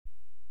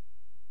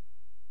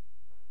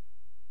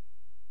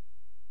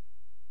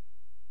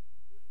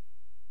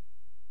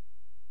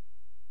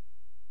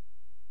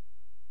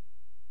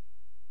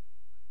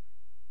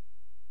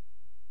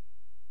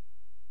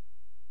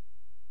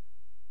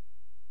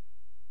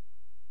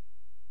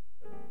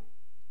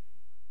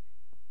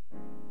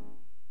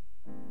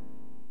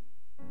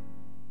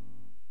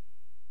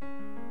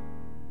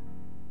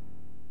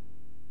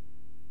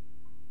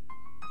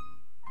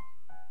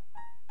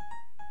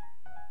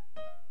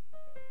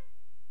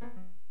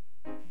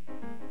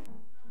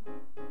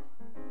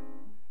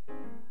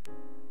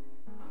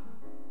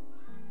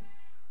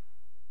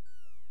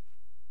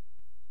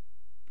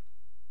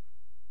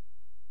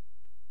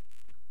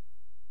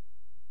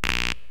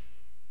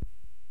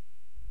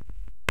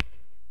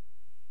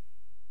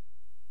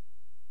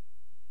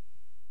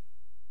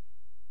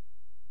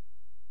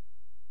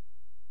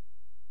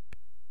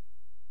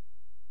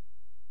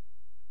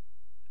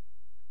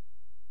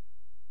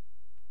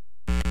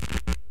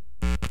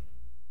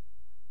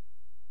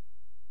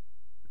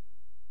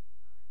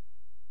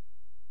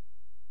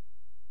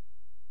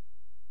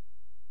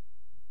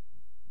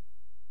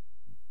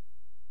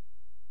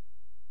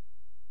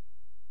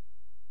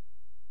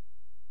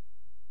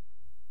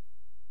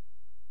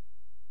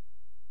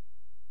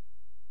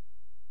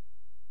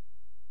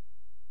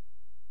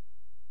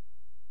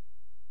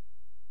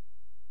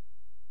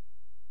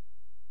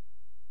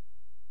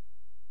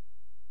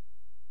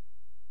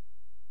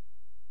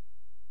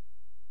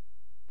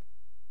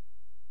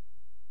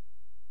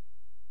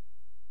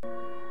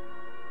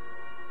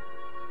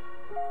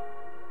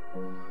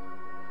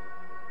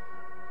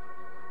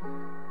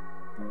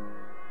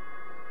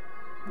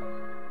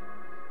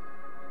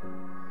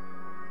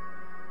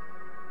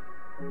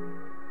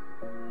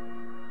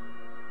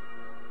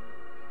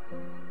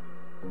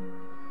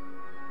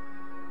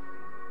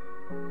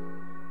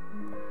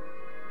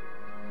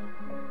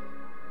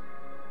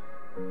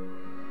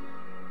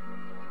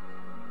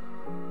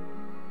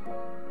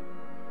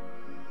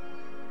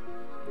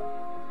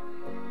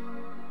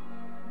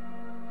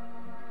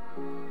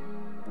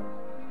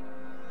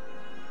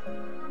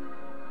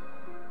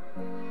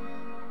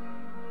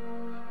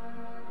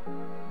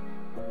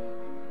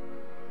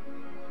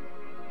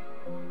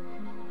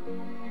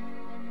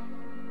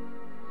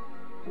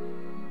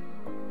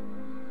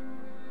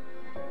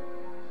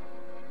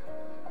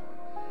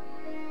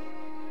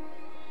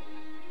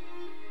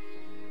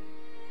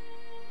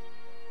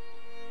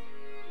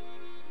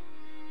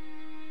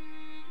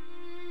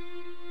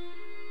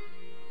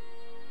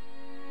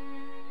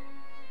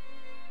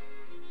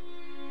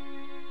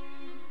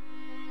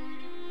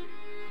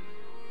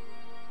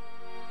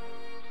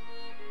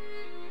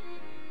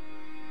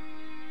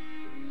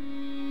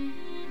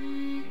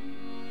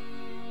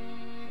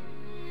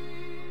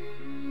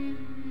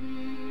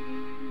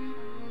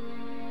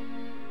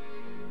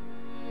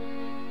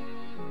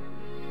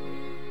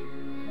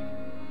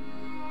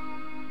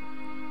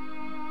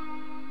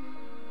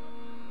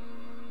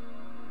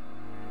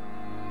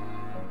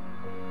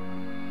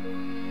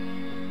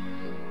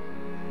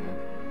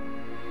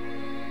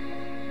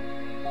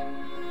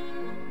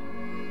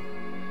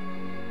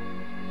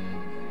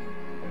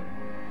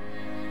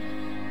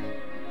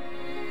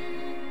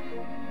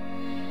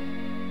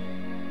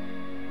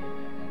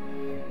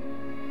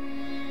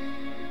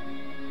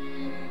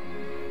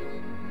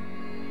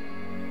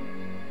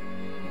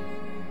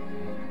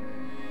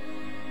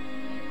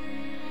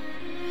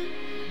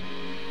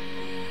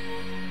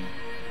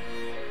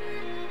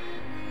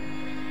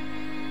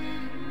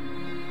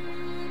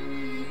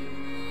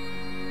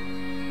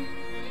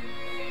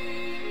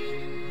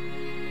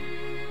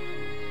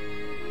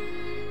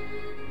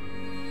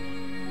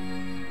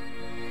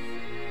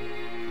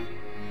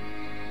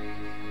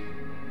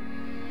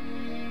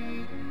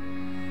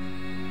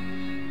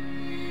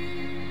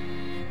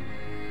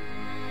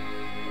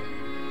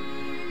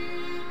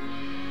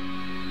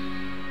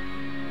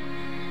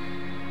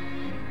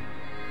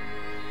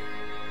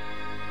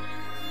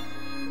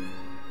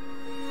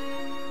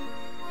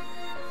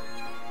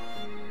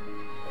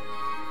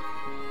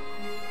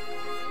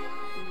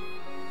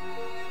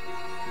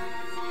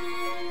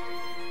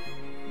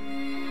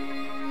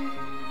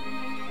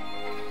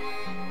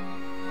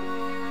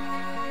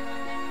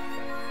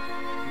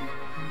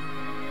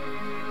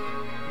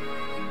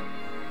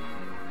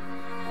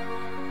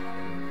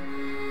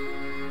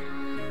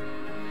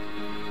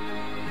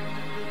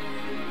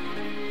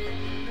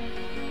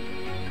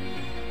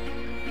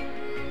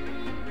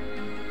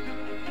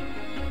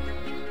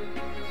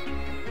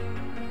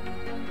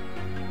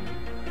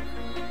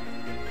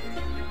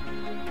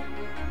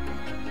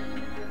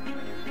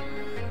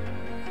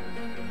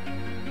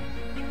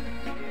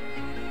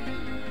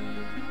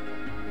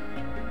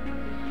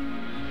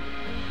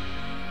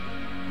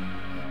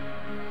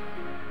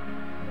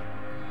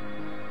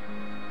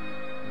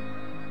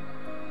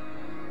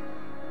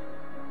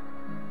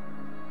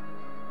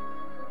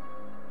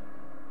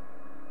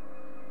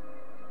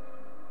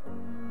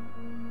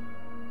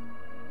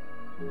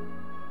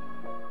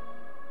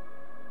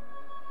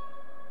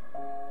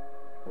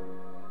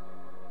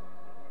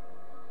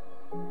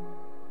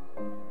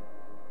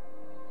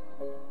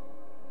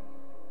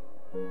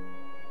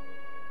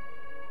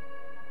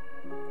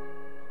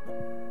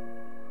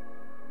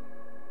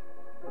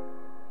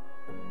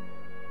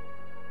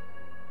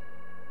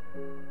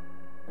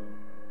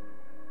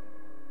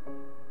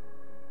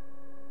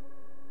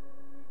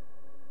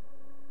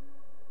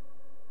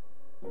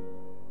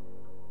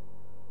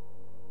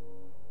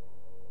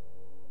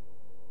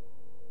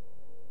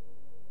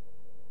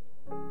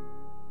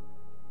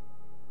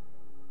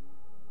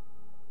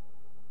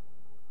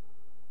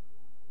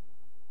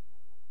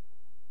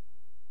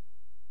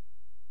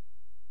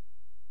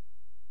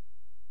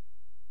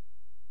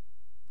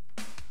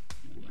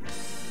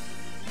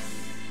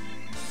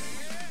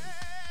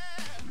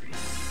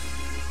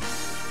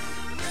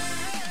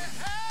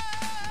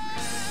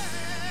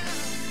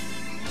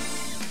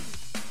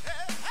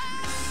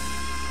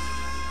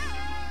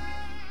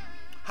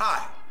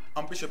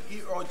I'm Bishop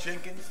Earl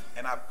Jenkins,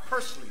 and I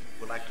personally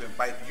would like to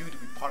invite you to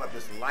be part of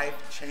this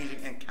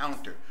life-changing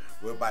encounter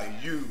whereby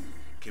you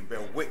can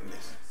bear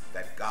witness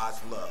that God's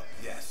love,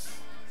 yes,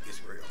 is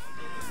real.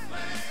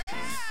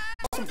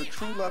 Welcome to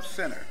True Love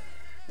Center,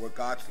 where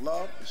God's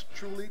love is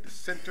truly the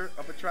center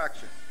of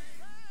attraction.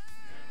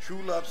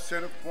 True Love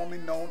Center, formerly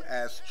known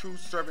as True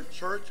Servant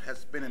Church,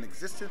 has been in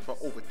existence for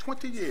over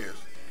 20 years.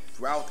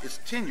 Throughout its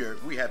tenure,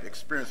 we have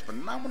experienced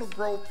phenomenal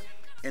growth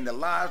in the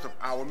lives of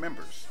our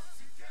members.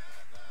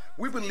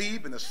 We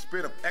believe in a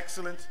spirit of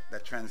excellence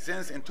that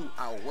transcends into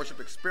our worship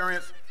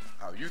experience,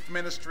 our youth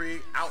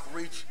ministry,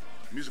 outreach,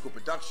 musical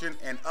production,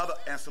 and other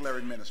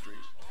ancillary ministries.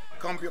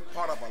 Come be a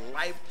part of a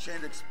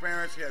life-changing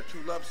experience here at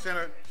True Love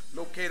Center,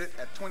 located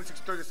at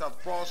 2630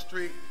 South Broad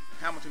Street,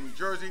 Hamilton, New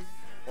Jersey,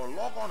 or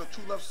log on to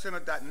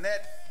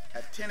truelovecenter.net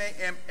at 10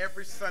 a.m.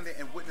 every Sunday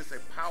and witness a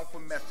powerful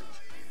message.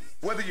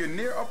 Whether you're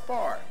near or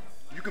far,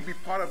 you can be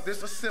part of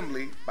this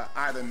assembly by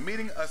either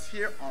meeting us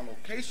here on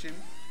location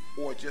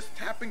or just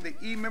tapping the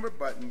e-member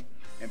button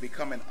and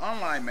become an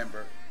online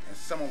member, and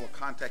someone will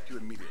contact you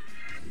immediately.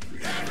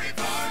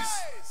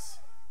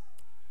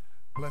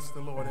 Bless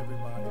the Lord,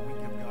 everybody. We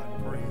give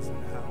God praise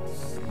in the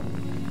house.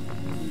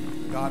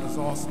 God is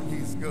awesome.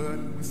 He's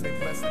good. We say,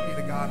 blessed be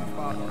the God and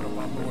Father of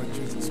our Lord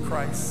Jesus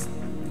Christ.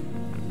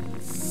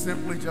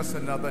 Simply just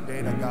another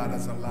day that God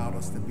has allowed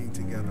us to be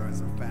together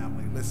as a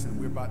family. Listen,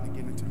 we're about to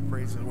get into the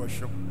praise and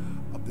worship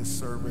of this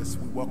service.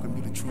 We welcome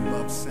you to True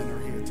Love Center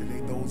here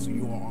today. Those of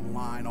you who are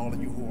online, all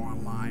of you who are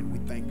online, we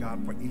thank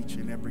God for each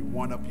and every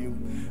one of you.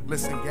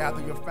 Listen,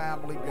 gather your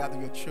family, gather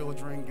your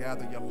children,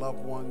 gather your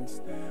loved ones.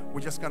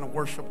 We're just going to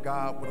worship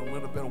God with a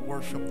little bit of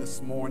worship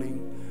this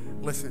morning.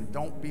 Listen,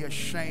 don't be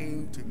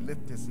ashamed to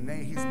lift his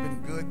name. He's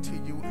been good to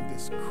you in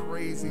this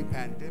crazy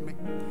pandemic.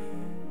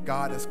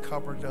 God has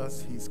covered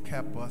us. He's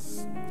kept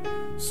us.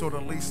 So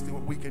the least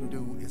what we can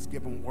do is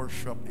give him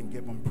worship and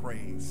give him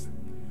praise.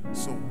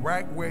 So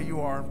right where you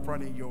are in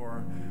front of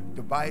your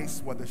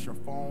device, whether it's your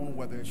phone,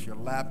 whether it's your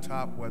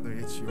laptop, whether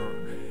it's your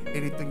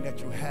anything that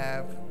you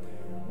have,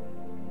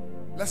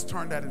 let's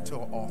turn that into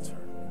an altar.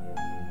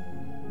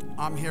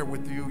 I'm here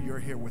with you, you're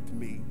here with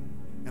me,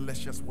 and let's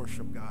just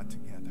worship God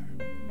together.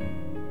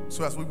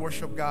 So as we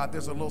worship God,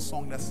 there's a little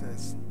song that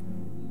says,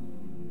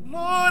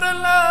 Lord, I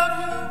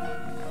love you.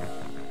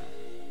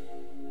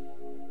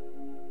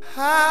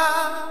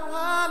 How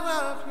I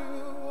love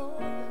you, oh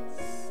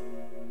yes.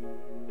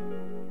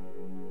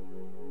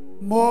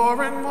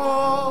 More and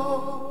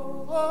more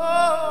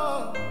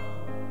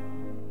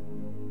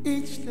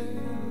each day.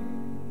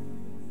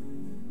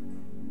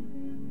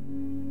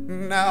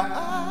 Now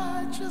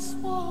I just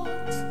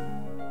want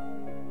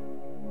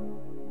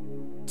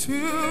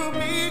to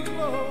be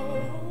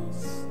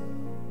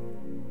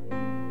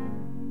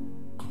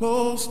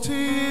close to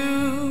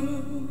you.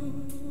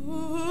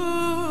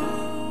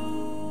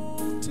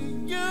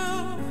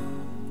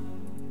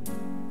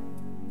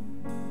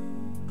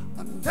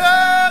 Under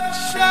the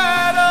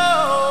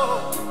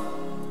shadow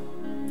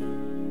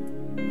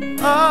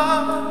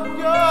of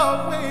your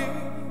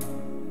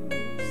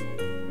wings,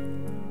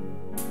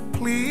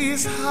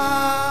 please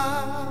hide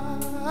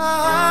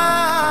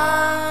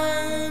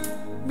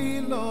me,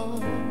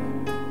 Lord,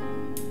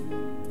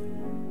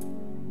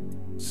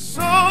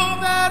 so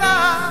that I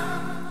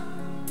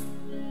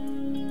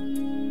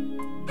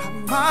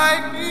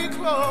might be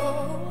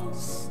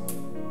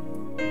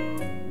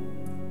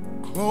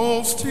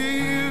close to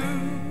you.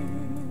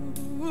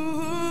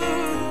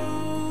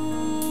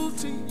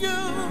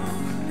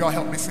 Y'all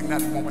help me sing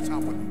that one more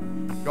time with me.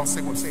 Y'all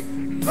sing what say.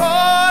 Lord,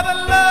 I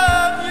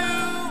love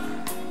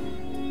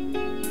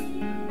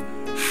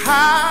you.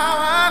 How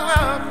I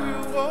love you,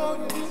 oh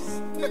yes.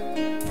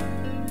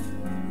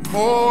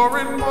 More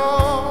and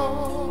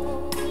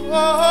more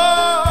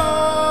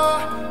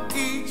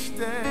each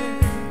day.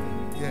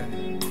 Yeah.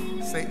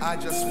 Say, I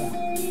just want.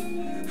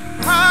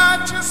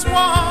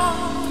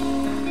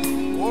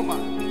 Oh my.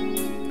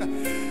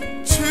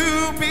 To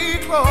be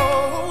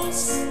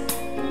close.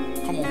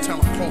 Come on, tell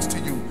them, close to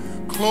you.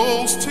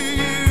 Close to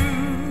you.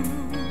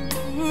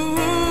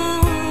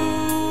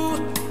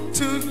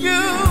 To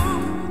you.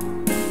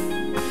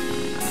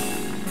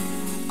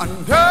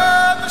 Under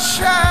the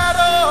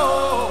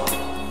shadow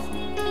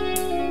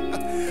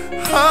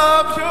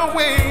of your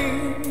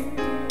wings,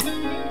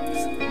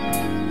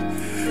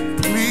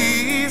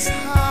 please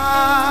hide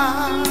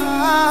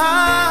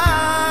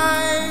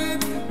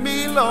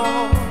me,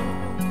 Lord,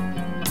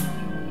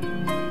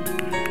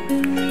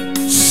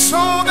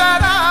 so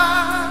that I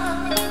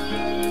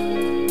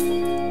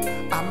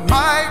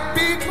might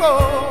be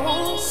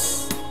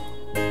close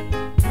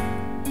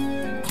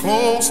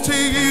to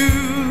you,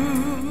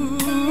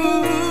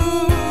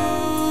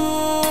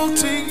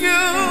 to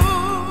you.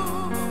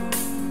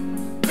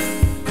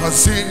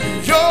 'Cause in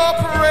your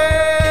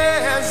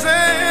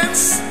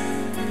presence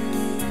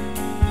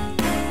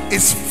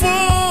is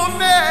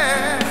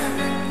fullness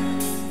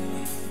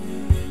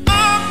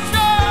of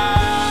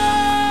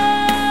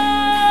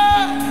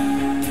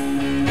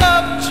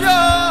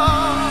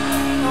joy,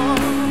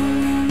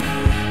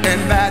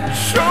 and that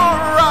your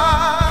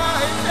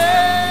right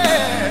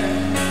hand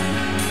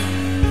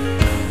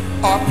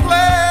are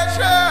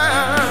pleasure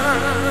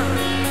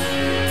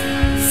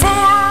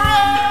forevermore.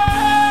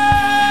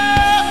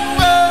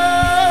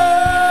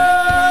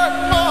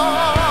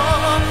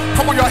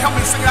 Come on, y'all, help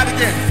me sing that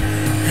again.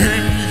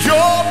 In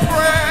your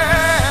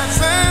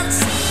presence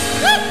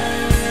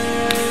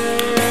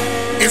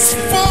is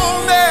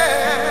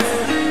fullness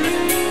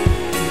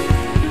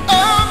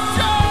of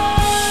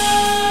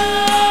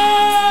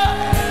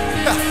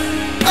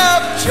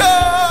joy,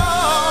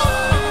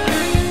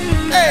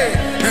 hey,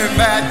 and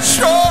that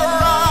your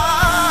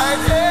right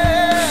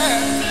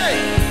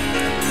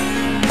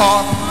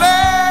our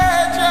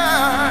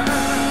pleasure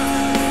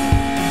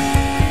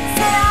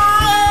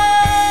forevermore.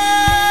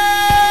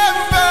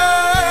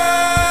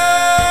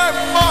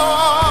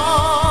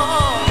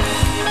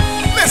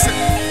 Listen,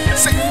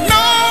 say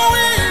no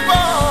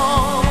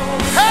evil,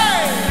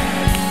 hey,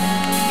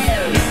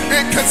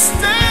 it can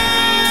stand.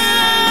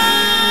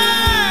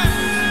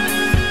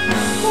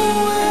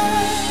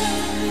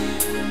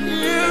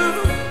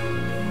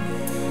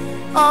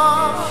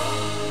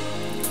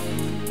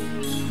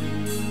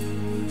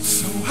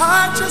 So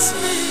I just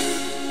need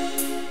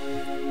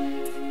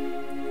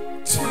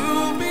to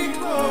be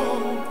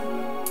close.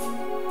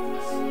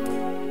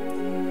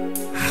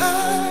 I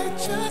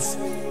just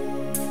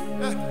need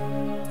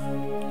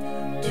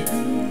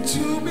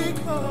to be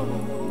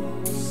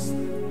close.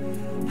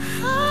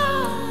 I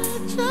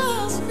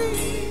just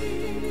need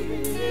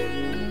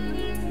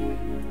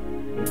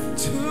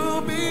to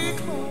be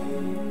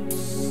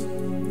close.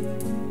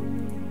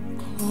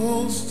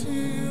 Close to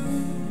you,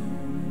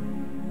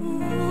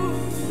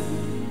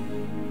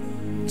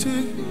 to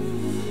you.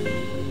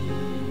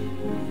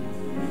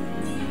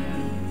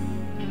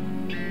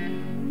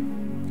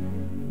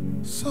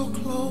 So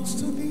close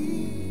to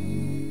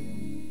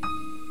thee.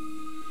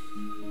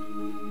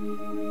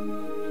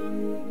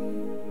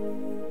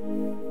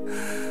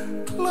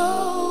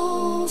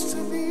 Close to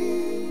thee.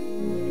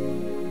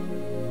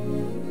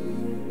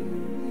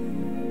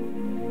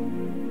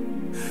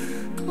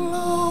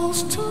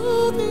 Close to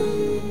thee.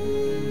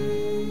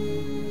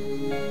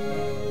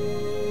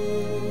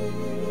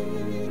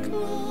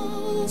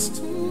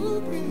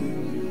 To thee.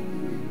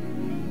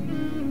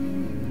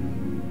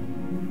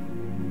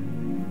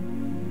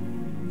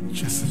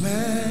 Just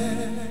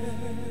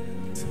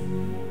let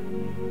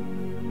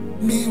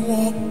me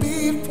walk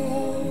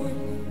before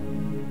you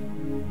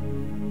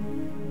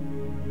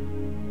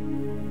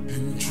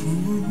in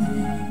truth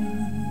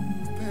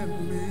and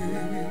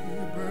liberty.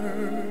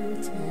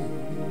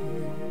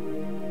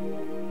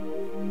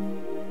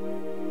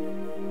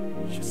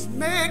 Just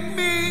make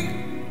me,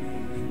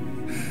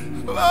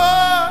 Lord,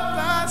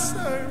 thy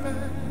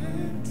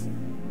servant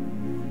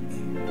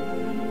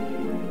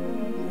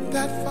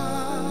that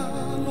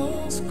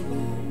follows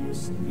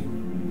closely.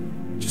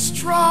 Just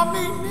draw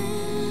me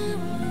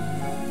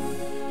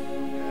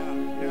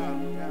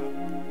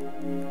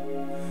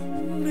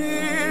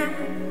near,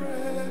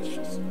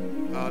 precious,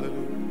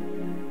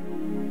 hallelujah,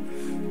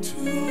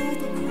 to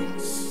the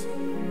cross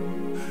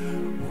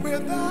where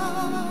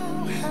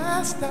thou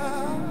hast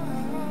died.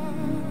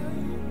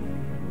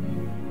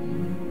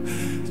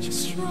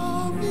 Just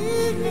draw me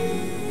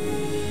near.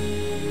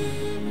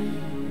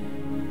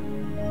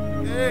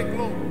 Hey,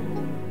 glory.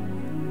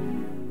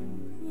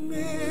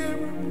 Near,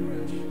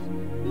 precious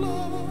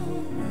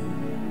Lord,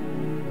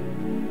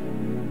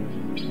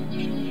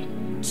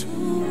 to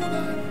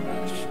thy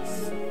precious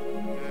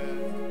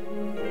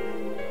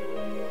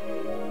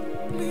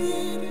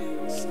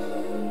bleeding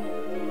Son.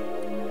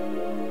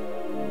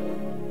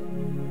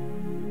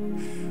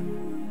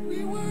 We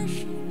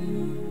worship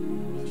you.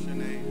 Bless your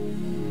name.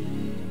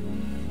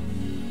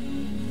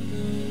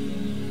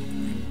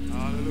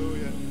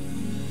 Hallelujah.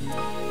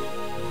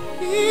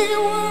 We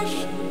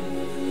worship.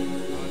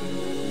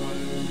 Hallelujah.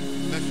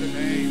 Bless your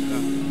name,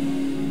 God.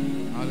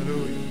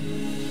 Hallelujah.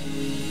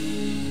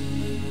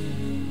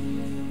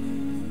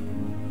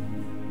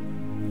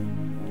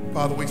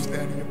 Father, we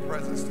stand in your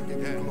presence to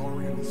give you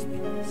glory in this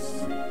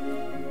place.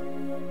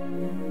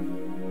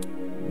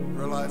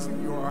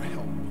 Realizing you're our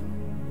help,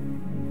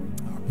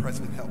 our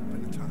present help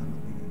in a time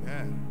of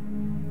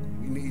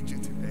need. We need you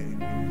today.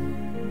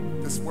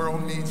 This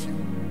world needs you.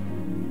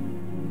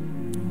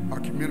 Our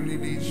community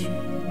needs you.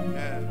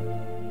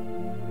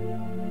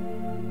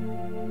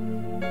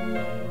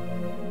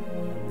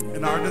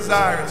 And our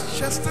desire is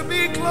just to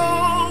be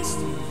close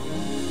to you.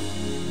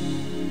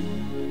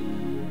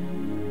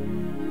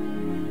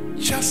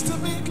 Just to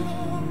be close.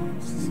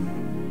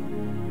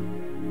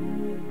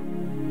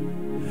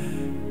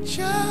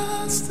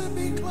 Just to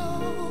be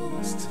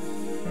close to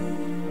you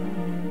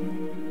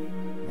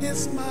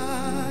is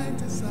my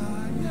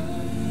desire.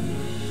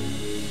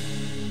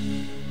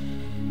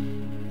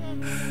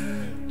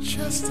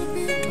 Just to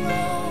be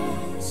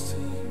close to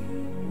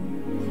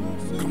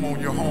you. Come on,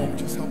 you're home.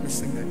 Just help me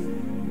sing that.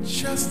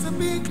 Just to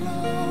be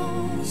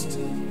close to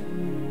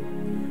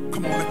you.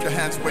 Come on, lift your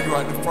hands where you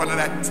are in front of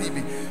that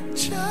TV.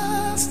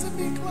 Just to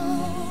be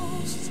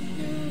close to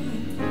you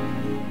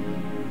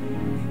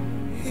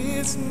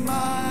is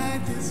my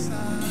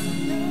desire.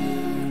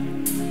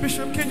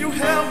 Bishop, can you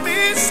help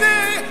me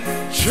sing?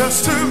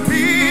 Just to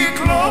be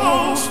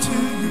close to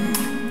you.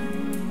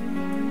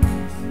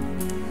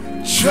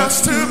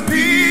 Just to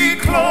be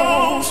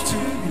close to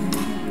you.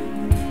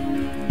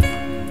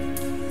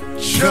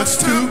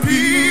 Just to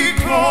be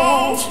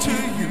close to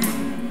you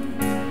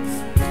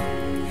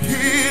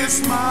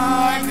is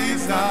my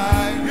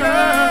desire.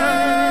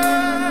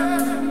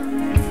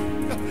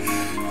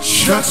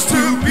 Just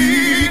to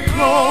be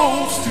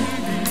close to you.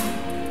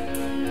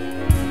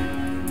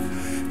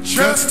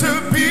 Just to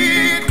be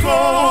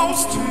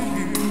close to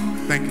you.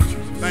 Thank you,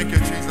 Jesus. Thank Thank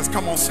you, Jesus.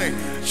 Come on, say,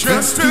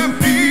 just to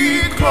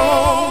be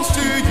close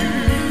to you.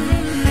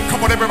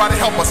 Come on, everybody,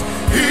 help us.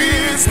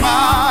 Is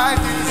my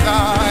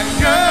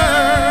desire.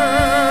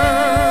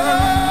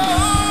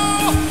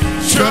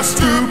 Just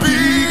to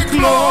be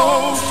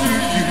close to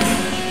you.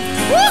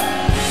 Woo!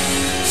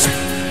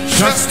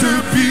 Just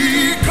to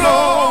be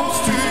close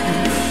to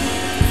you.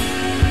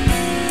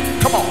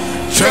 Come on.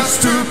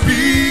 Just to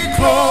be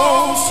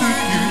close to you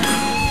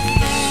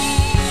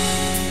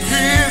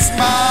is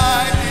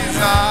my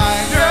desire.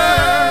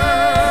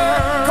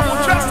 Come on,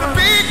 just to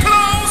be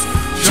close.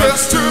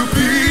 Just to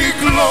be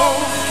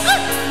close.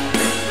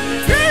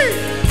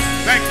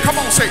 Thank you. Come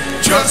on, say,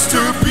 just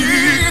to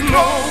be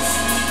close.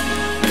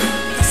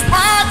 That's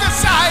my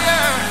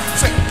desire.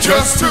 Say,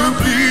 just to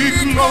be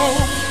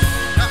close.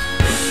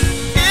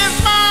 Is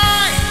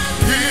my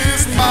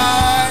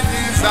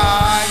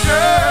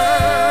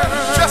desire.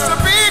 Just to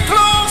be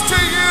close to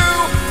you.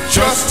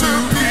 Just to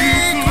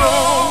be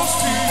close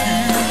to you.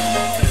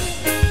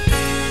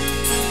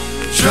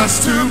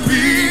 Just to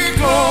be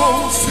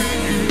close to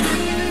you.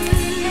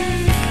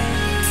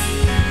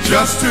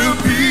 Just to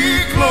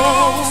be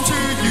close to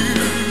you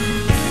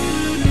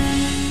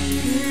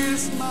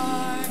is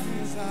my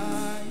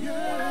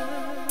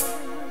desire.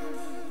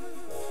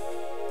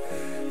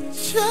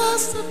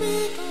 Just to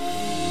be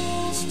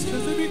close to you.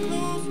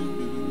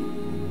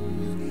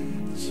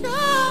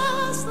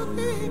 Just to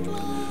be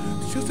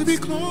close. Just to be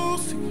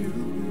close to you.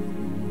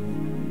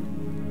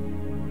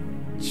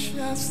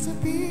 Just to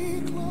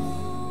be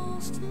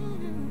close to you.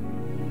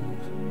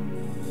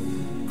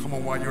 Come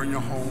on, while you're in your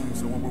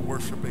homes and when we're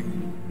worshiping,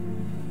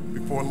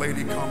 before a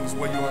lady comes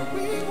where you are,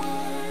 we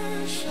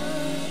worship.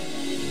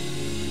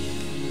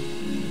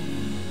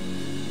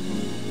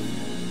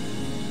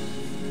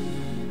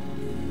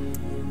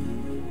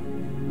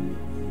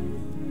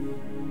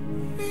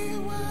 We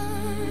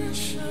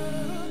worship.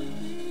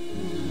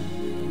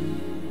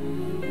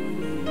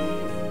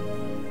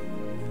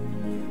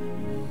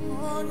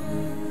 Oh,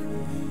 yeah.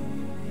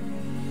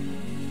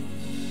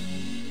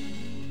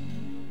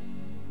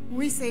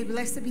 We say,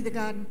 blessed be the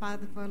God and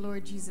Father of our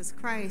Lord Jesus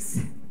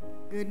Christ.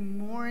 Good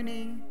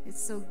morning. It's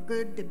so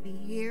good to be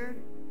here.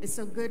 It's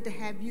so good to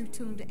have you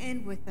tuned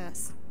in with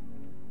us.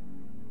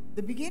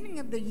 The beginning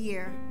of the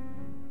year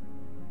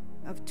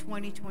of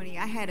 2020,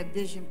 I had a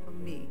vision for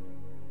me.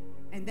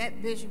 And that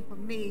vision for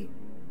me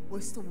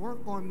was to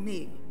work on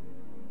me.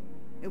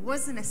 It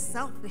wasn't a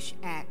selfish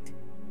act.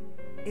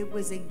 It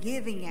was a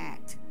giving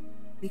act.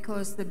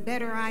 Because the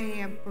better I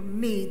am for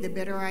me, the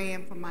better I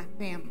am for my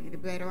family, the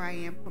better I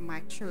am for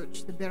my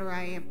church, the better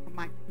I am for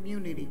my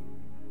community.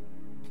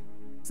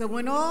 So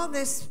when all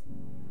this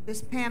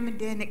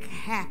pandemic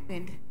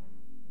happened,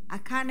 I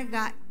kind of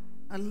got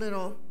a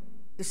little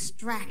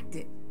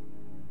distracted.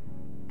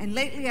 And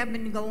lately I've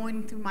been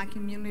going through my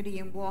community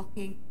and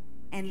walking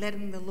and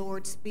letting the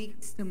Lord speak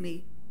to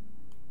me.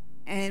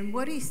 And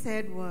what he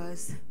said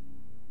was,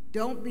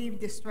 don't be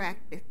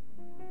distracted.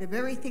 The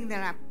very thing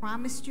that I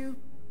promised you,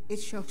 it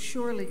shall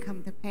surely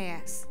come to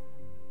pass.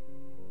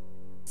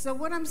 So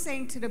what I'm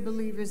saying to the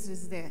believers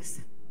is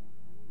this.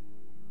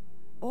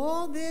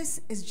 All this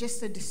is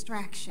just a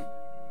distraction.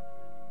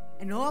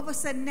 And all of a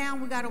sudden now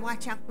we got to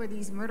watch out for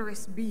these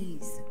murderous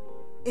bees.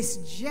 It's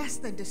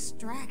just a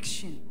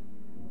distraction.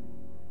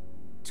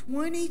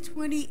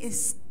 2020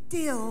 is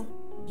still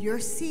your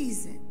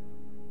season.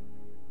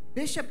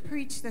 Bishop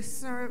preached a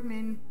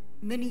sermon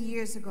many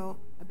years ago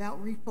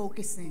about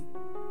refocusing.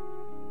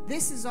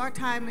 This is our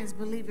time as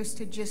believers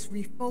to just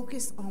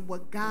refocus on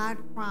what God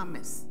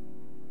promised.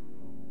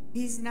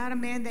 He's not a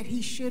man that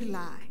he should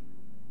lie.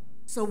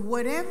 So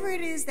whatever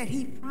it is that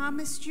he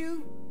promised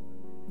you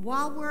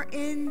while we're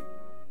in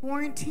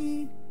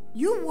quarantine,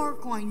 you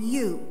work on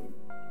you.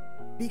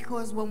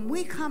 Because when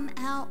we come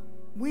out,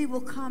 we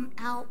will come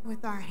out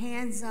with our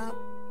hands up.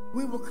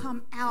 We will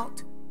come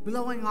out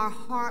blowing our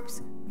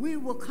harps. We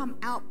will come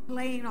out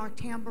playing our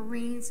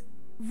tambourines.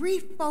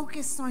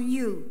 Refocus on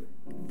you.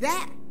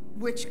 That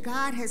which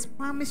God has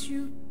promised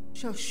you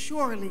shall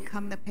surely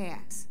come to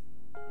pass.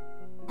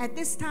 At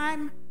this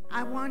time,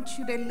 I want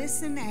you to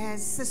listen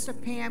as Sister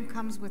Pam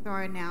comes with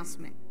our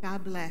announcement.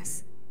 God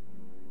bless.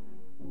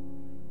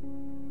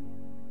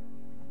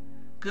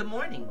 Good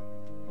morning.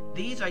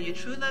 These are your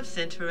True Love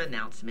Center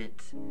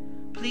announcements.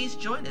 Please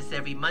join us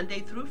every Monday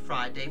through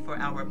Friday for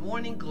our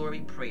morning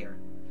glory prayer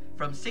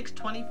from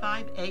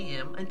 6:25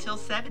 a.m. until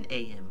 7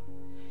 a.m.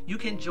 You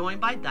can join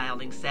by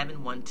dialing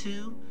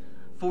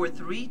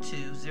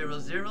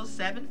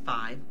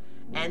 712-432-0075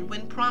 and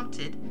when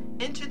prompted,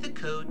 enter the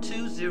code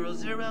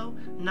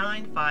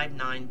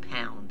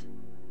 200959#.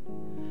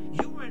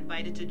 You are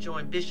invited to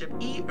join Bishop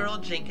Earl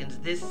Jenkins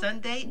this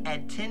Sunday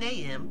at 10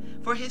 a.m.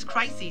 for his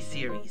Cristis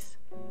series.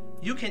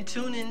 You can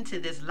tune in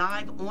to this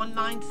live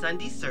online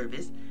Sunday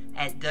service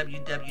at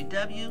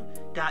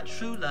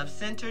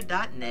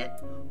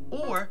www.truelovecenter.net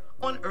or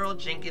on Earl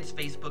Jenkins'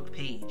 Facebook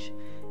page.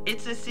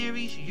 It's a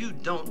series you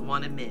don't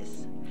want to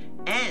miss.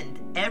 And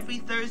every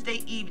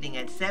Thursday evening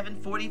at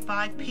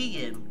 7:45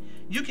 p.m.,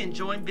 You can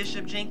join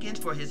Bishop Jenkins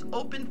for his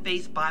Open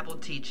Face Bible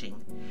teaching.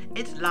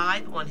 It's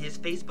live on his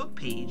Facebook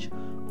page,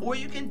 or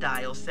you can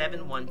dial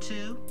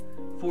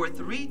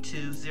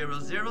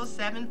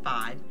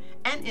 712-432-0075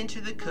 and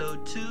enter the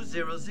code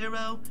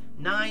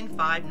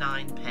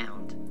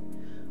 200959#.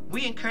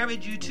 We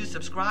encourage you to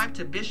subscribe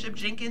to Bishop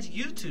Jenkins'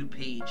 YouTube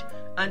page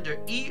under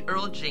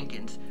Earl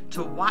Jenkins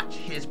to watch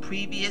his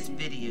previous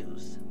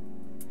videos.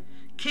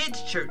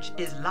 Kids Church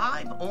is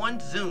live on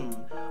Zoom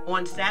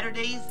on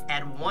Saturdays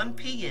at 1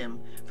 p.m.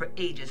 for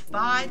ages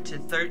 5 to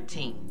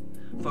 13.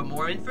 For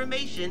more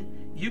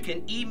information, you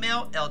can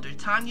email Elder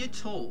Tanya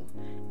Toll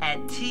at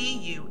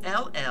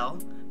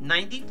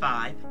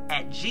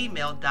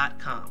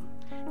tull95@gmail.com.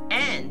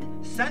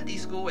 And Sunday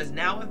School is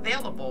now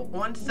available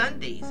on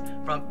Sundays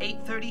from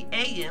 8:30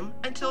 a.m.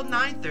 until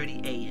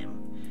 9:30 a.m.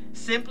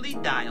 Simply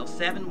dial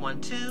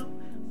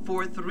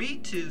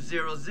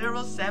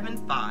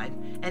 712-432-0075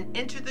 and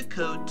enter the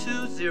code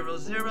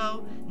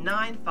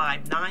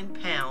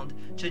 200959#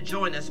 to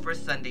join us for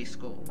Sunday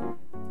School.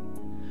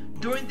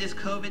 During this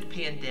COVID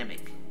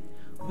pandemic,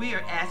 we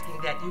are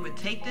asking that you would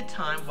take the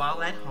time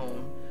while at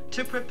home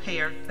to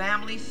prepare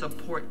family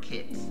support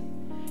kits.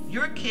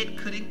 Your kit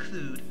could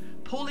include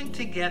pulling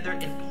together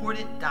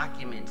important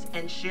documents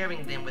and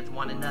sharing them with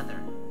one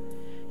another.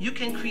 You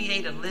can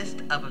create a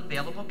list of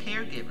available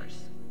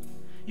caregivers.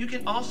 You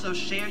can also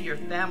share your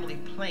family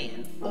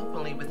plan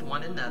openly with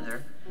one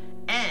another,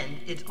 and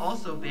it's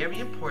also very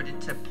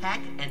important to pack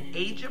an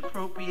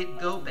age-appropriate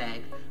go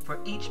bag for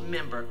each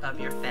member of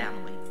your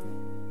family.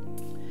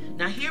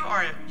 Now here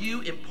are a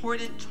few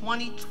important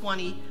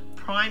 2020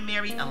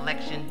 primary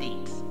election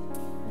dates.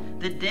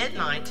 The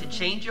deadline to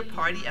change your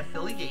party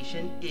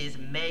affiliation is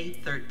May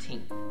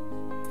 13th.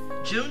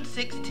 June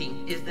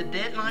 16th is the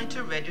deadline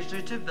to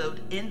register to vote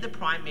in the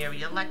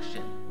primary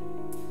election.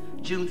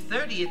 June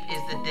 30th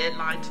is the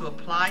deadline to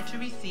apply to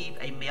receive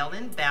a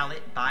mail-in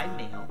ballot by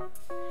mail.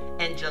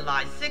 And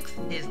July 6th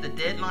is the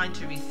deadline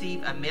to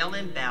receive a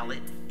mail-in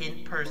ballot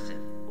in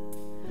person.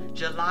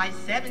 July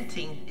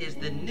 17th is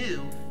the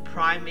new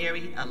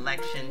primary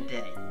election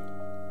day.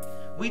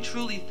 We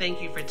truly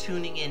thank you for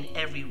tuning in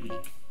every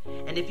week.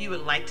 And if you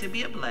would like to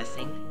be a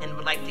blessing and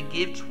would like to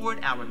give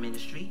toward our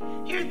ministry,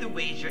 here are the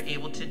ways you're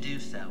able to do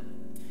so.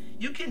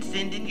 You can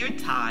send in your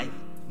tithe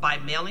by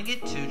mailing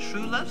it to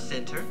True Love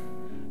Center,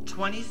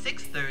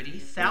 2630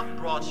 South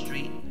Broad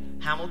Street,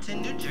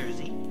 Hamilton, New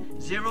Jersey,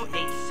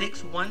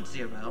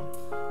 08610,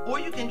 or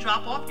you can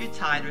drop off your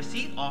tithe or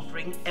seed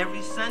offering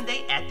every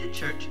Sunday at the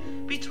church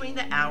between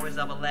the hours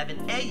of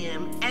 11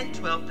 a.m. and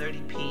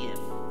 12:30 p.m.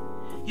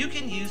 You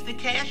can use the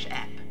Cash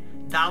App,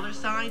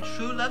 $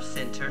 True Love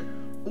Center,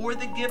 or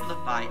the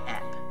Givelify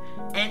app.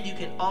 And you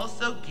can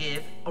also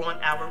give on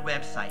our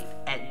website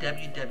at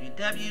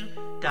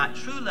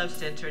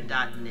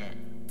www.truelovecenter.net.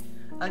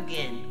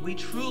 Again, we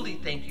truly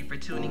thank you for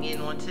tuning in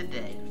on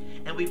today,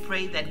 and we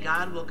pray that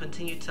God will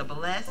continue to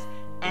bless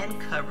and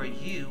cover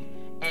you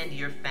and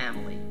your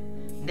family.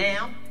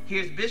 Now,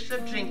 here's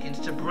Bishop Jenkins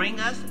to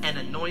bring us an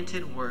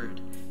anointed word.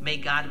 May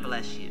God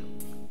bless you.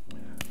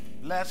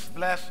 Blessed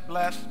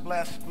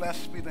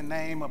be the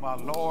name of our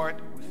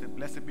Lord. We say,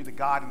 blessed be the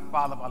God and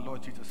Father of our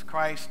Lord Jesus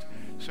Christ.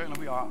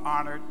 Certainly we are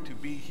honored to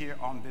be here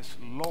on this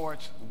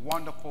Lord's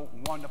wonderful,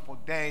 wonderful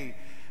day.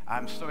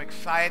 I'm so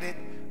excited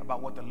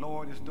about what the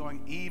Lord is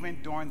doing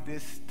even during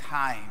this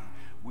time.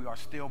 We are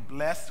still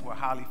blessed. We're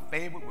highly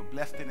favored. We're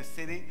blessed in the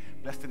city,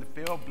 blessed in the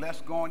field,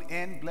 blessed going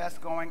in,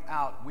 blessed going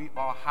out. We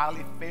are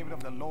highly favored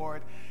of the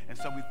Lord, and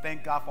so we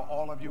thank God for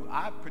all of you.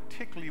 I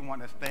particularly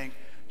want to thank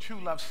True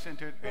Love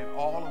Center and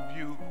all of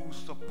you who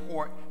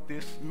support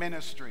this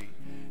ministry.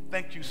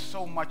 Thank you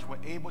so much. We're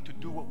able to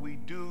do what we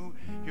do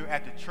here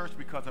at the church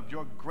because of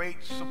your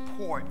great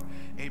support.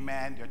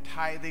 Amen. Your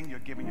tithing, you're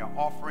giving your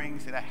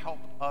offerings, that help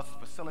us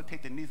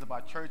facilitate the needs of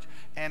our church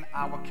and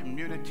our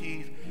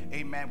communities.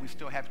 Amen. We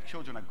still have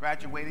children are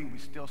graduating. We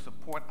still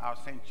support our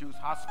St. Jude's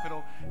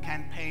Hospital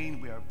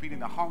campaign. We are feeding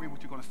the hungry,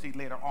 which you're going to see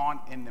later on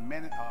in the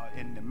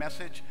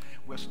message.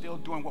 We're still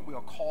doing what we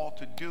are called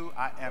to do.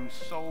 I am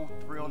so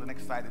thrilled and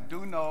excited.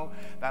 Do know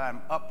that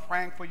I'm up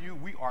praying for you.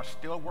 We are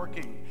still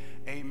working.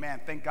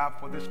 Amen. Thank God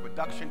for this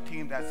production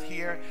team that's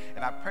here.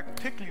 And I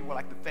particularly would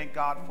like to thank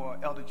God for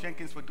Elder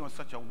Jenkins for doing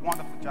such a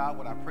wonderful job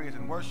with our praise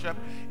and worship.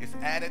 It's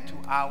added to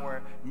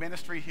our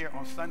ministry here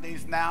on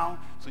Sundays now.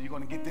 So you're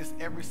going to get this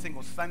every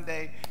single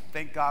Sunday.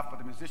 Thank God for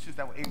the musicians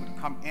that were able to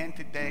come in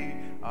today.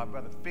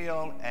 Brother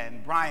Phil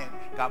and Brian.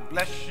 God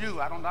bless you.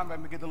 I don't know. I'm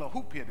going to get a little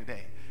hoop here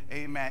today.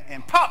 Amen.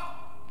 And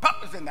Pop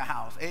is in the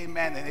house,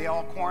 amen, and they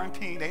all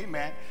quarantined,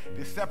 amen.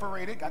 They're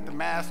separated, got the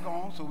mask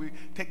on, so we're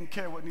taking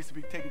care of what needs to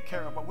be taken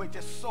care of, but we're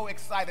just so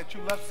excited.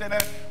 True Love Center,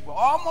 we're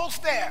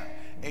almost there,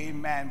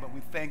 amen, but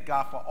we thank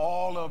God for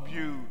all of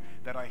you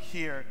that are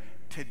here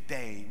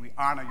today. We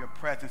honor your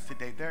presence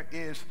today. There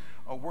is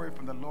a word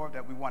from the Lord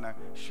that we want to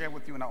share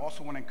with you, and I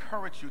also want to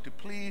encourage you to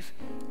please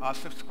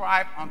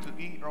subscribe onto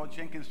Earl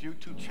Jenkins'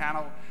 YouTube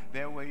channel.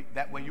 That way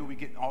you will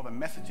get all the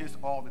messages,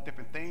 all the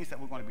different things that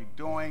we're going to be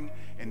doing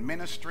in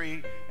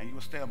ministry, and you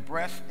will stay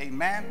abreast,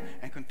 amen,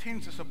 and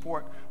continue to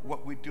support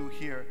what we do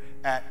here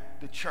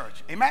at the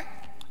church, amen.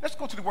 Let's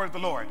go to the word of the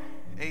Lord,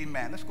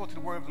 amen. Let's go to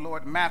the word of the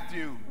Lord.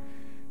 Matthew,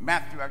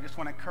 I just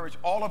want to encourage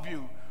all of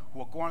you who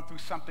are going through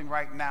something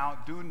right now.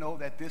 Do know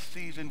that this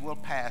season will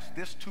pass.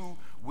 This too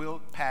will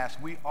pass.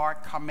 We are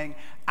coming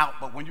out.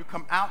 But when you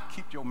come out,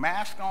 keep your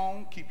mask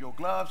on, keep your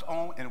gloves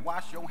on, and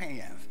wash your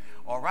hands.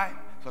 All right?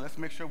 So let's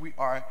make sure we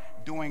are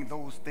doing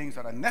those things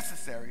that are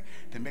necessary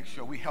to make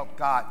sure we help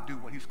God do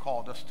what he's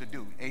called us to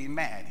do.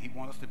 Amen. He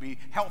wants us to be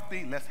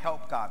healthy. Let's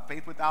help God.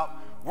 Faith without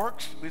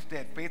works is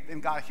dead. Faith in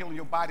God healing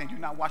your body and you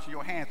not washing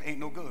your hands ain't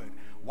no good.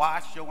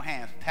 Wash your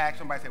hands. Tag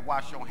somebody, say,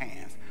 wash your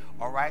hands.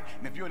 All right?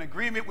 And if you're in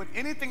agreement with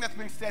anything that's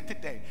been said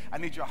today, I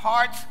need your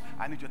hearts,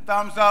 I need your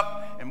thumbs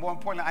up, and more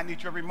importantly, I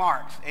need your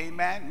remarks.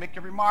 Amen? Make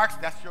your remarks.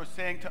 That's your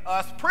saying to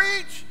us,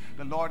 preach.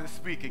 The Lord is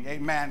speaking.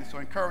 Amen. So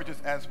encourage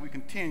us as we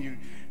continue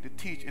to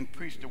teach and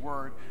preach the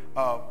word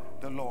of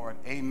the Lord.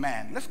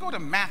 Amen. Let's go to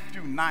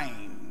Matthew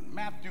 9.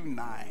 Matthew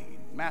 9.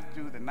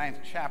 Matthew, the 9th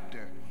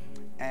chapter,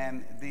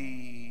 and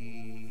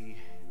the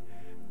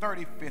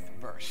 35th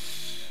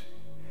verse.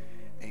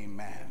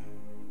 Amen.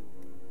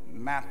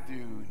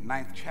 Matthew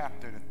 9th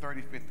chapter, the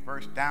 35th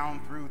verse,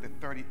 down through the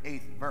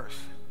 38th verse.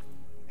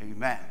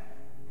 Amen.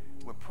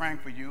 We're praying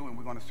for you, and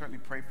we're going to certainly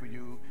pray for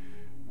you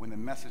when the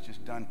message is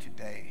done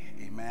today.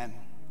 Amen.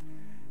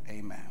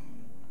 Amen.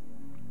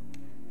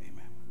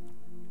 Amen.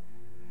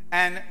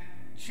 And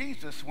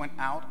Jesus went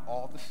out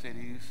all the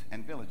cities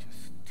and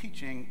villages,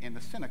 teaching in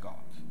the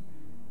synagogues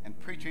and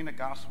preaching the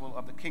gospel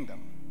of the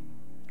kingdom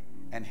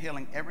and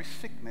healing every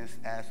sickness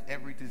as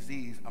every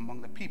disease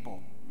among the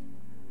people.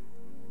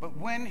 But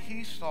when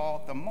he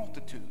saw the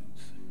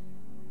multitudes,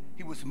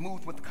 he was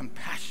moved with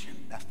compassion.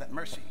 That's that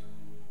mercy.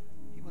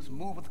 He was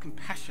moved with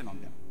compassion on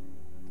them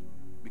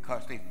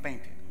because they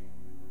fainted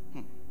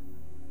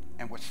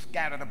and were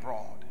scattered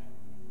abroad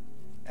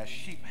as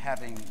sheep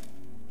having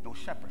no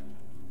shepherd.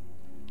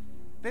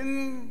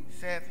 Then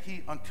said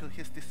he unto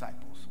his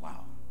disciples,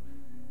 wow,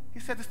 he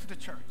said this to the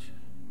church,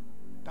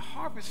 the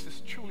harvest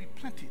is truly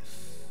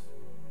plenteous.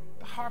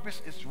 The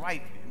harvest is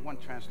ripe in one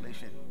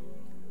translation,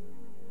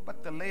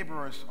 but the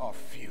laborers are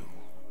few.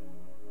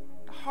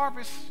 The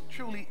harvest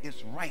truly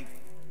is ripe.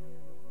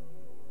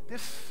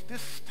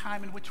 This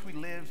time in which we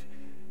live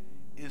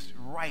is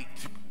right.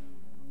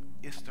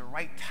 It's the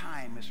right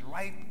time. It's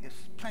ripe. It's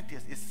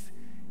plenteous.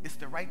 It's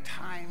the right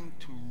time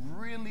to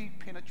really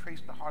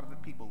penetrate the heart of the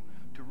people,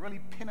 to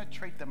really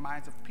penetrate the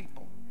minds of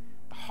people.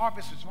 The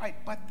harvest is ripe,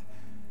 but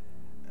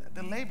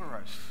the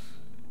laborers.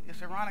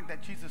 It's ironic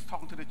that Jesus is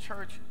talking to the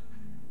church.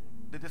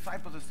 The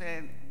disciples are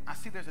saying, I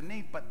see there's a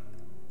need, but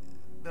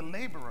the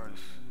laborers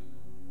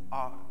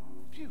are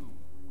few.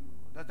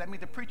 Does that mean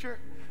the preacher,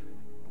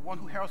 the one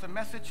who heralds a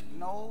message?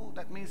 No,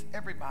 that means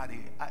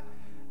everybody.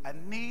 I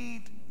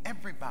need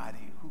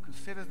everybody who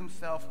considers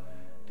themselves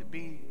to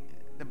be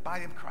the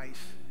body of Christ,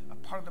 a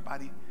part of the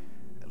body,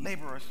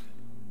 laborers.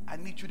 I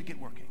need you to get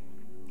working.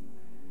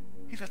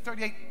 He says,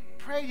 38,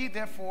 pray ye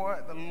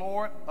therefore the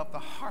Lord of the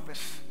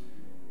harvest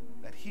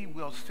that he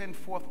will send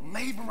forth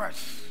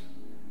laborers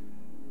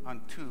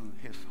unto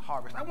his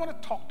harvest. I want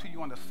to talk to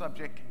you on the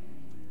subject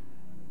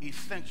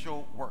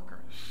essential workers.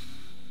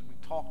 We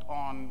talked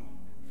on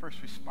first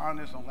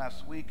responders on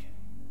last week,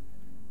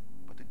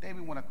 but today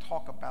we want to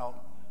talk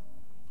about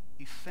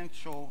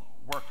essential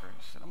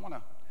workers. And I want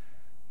to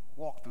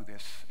walk through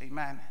this,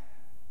 amen.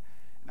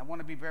 And I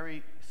want to be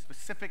very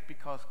specific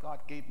because God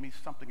gave me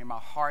something in my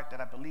heart that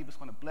I believe is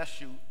going to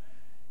bless you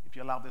if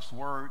you allow this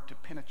word to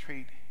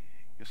penetrate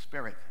your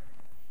spirit.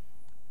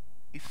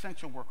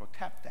 Essential worker,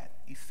 tap that,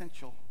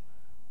 essential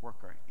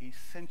worker,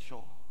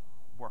 essential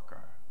worker.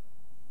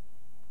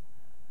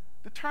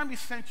 The term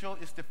essential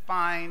is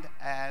defined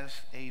as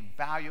a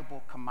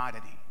valuable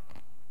commodity.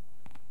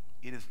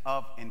 It is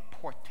of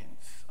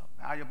importance,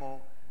 a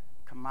valuable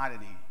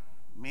commodity,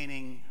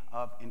 meaning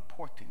of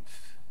importance.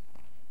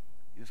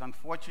 It is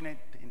unfortunate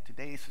in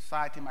today's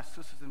society, my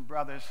sisters and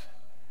brothers,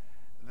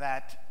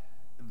 that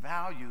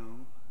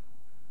value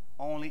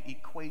only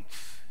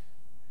equates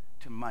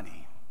to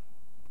money.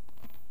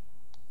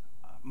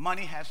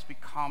 Money has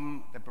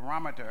become the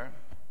barometer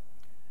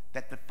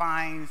that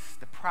defines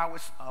the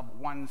prowess of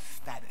one's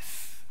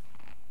status.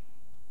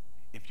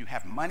 If you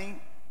have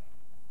money,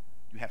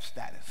 you have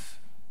status.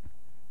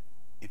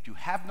 If you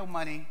have no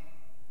money,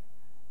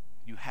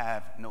 you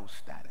have no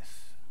status.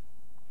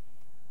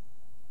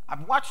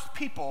 I've watched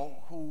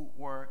people who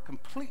were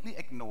completely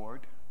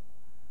ignored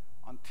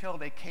until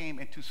they came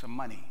into some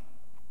money.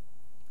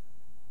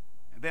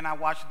 And then I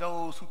watched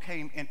those who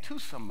came into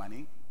some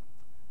money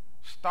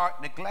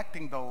start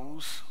neglecting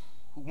those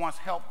who once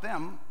helped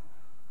them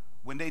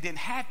when they didn't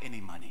have any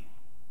money.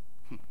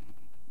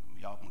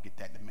 Y'all gonna get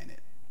that in a minute.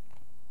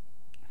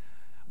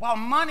 While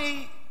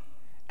money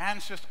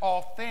answers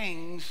all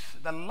things,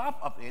 the love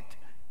of it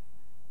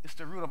is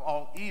the root of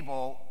all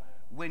evil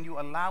when you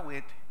allow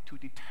it to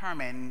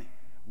determine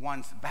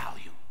one's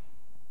value.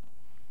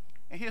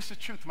 And here's the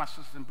truth, my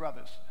sisters and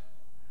brothers.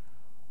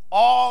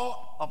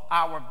 All of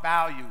our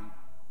value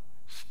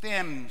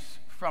stems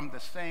from the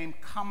same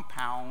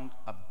compound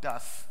of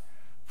dust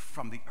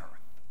from the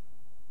earth.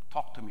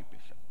 Talk to me,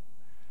 Bishop.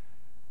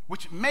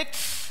 Which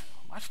makes,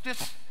 watch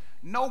this,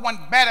 no one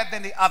better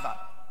than the other,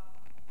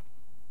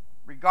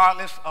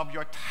 regardless of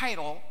your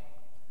title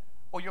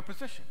or your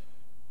position.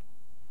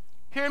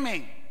 Hear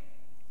me.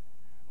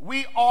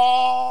 We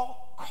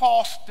all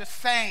cost the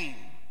same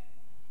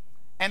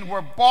and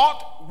were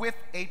bought with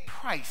a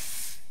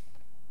price,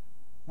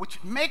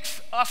 which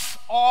makes us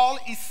all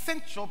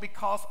essential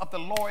because of the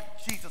Lord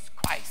Jesus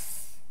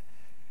Christ.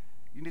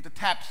 You need to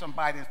tap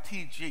somebody in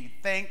TG.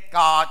 Thank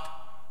God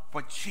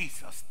for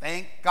Jesus.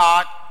 Thank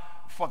God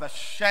for the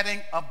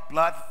shedding of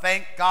blood.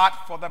 Thank God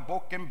for the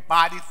broken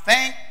body.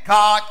 Thank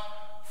God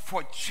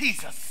for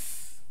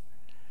Jesus.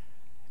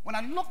 When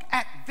I look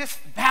at this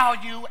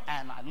value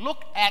and I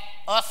look at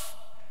us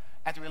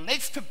as it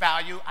relates to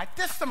value, I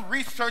did some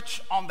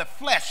research on the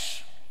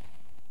flesh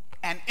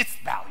and its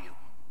value.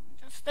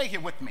 Just stay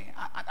here with me.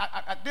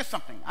 I did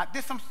something. I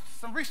did some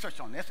research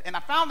on this, and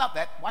I found out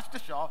that, watch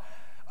this, y'all,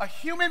 a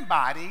human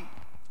body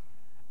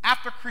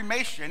after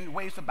cremation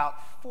weighs about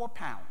 4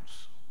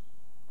 pounds.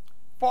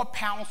 4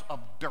 pounds of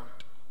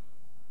dirt,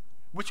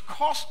 which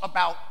costs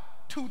about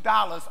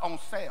 $2 on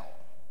sale.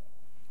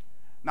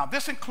 Now,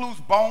 this includes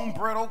bone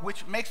brittle,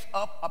 which makes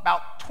up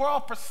about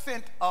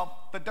 12% of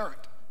the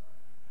dirt.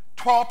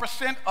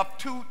 12% of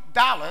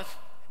 $2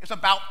 is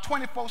about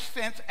 24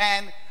 cents,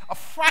 and a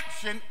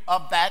fraction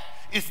of that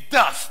is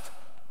dust,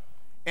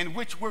 in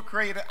which we're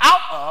created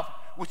out of,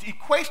 which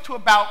equates to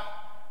about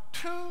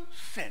 2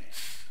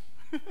 cents.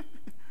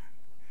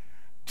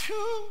 2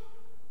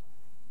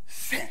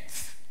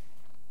 cents.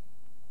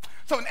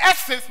 So in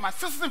essence, my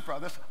sisters and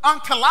brothers,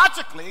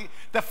 ontologically,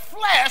 the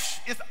flesh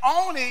is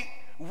only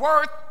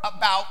worth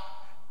about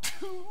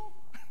 2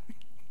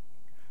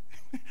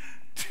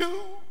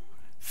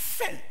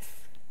 cents.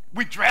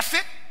 We dress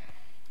it,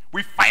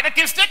 we fight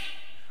against it,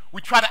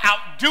 we try to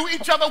outdo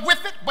each other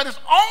with it, but it's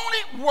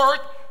only worth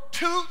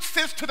 2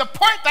 cents, to the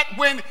point that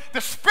when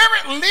the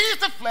spirit leaves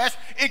the flesh,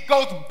 it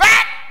goes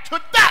back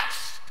to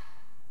dust,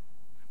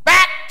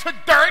 back to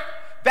dirt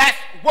that's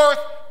worth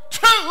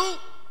 2,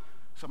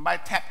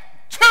 somebody tap,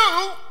 2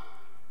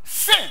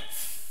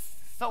 cents.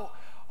 So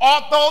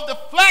although the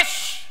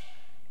flesh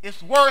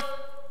is worth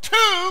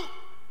 2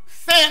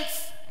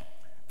 cents,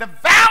 the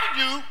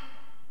value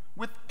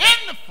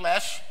within the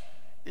flesh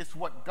is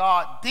what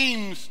God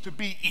deems to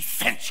be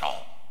essential.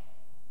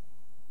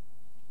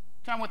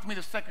 Turn with me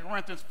to 2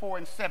 Corinthians 4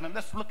 and 7.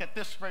 Let's look at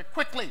this very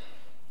quickly.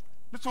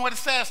 Listen to what it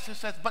says. It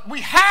says, but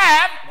we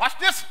have, watch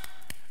this,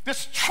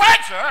 this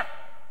treasure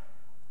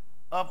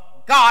of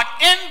God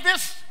in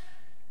this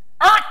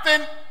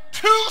earthen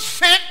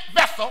 2-cent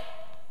vessel,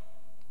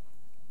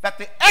 that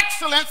the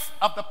excellence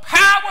of the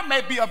power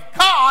may be of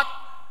God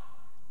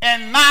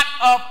and not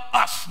of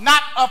us,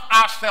 not of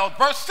ourselves.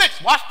 Verse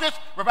 6, watch this,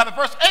 or rather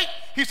verse 8,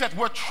 he says,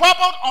 we're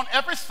troubled on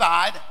every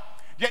side,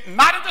 yet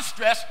not in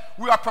distress.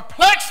 We are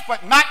perplexed,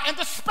 but not in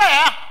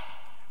despair,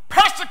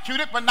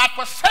 persecuted, but not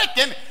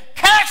forsaken,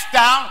 cast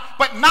down,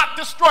 but not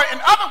destroyed. In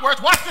other words,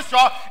 watch this,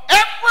 y'all,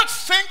 every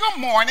single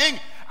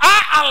morning,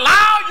 I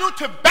allow you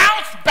to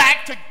bounce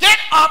back, to get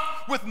up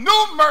with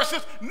new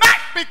mercies, not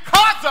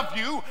because of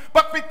you,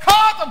 but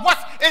because of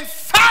what's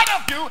inside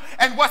of you.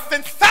 And what's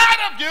inside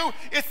of you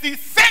is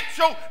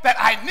essential that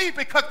I need,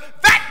 because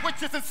that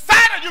which is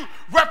inside of you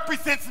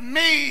represents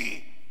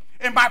me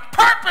and my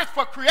purpose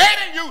for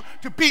creating you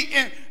to be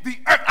in the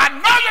earth. I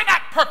know you're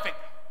not perfect.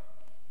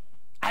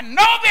 I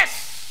know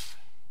this.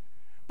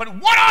 But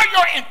what are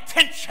your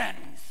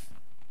intentions?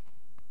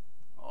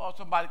 Oh,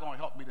 somebody's going to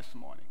help me this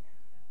morning.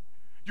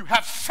 You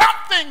have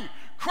something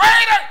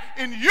greater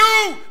in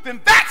you than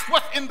that's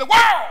what's in the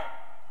world.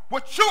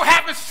 What you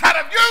have inside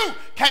of you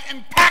can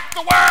impact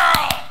the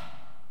world.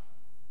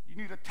 You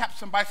need to tap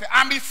somebody and say,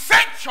 I'm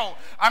essential.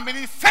 I'm an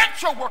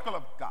essential worker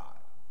of God.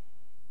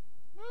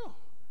 Whew.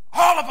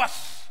 All of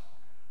us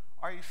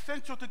are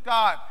essential to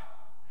God.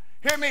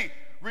 Hear me.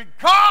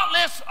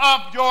 Regardless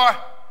of your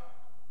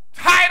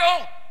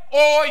title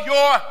or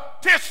your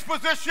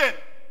disposition.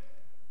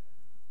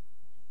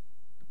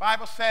 The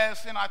Bible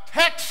says in our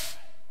text,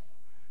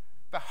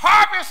 the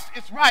harvest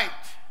is ripe.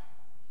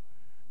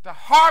 The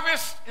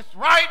harvest is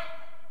ripe,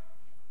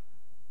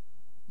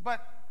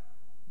 but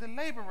the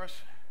laborers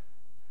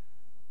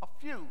are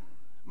few.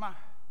 My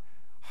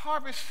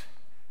harvest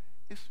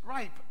is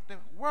ripe. The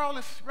world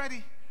is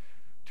ready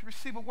to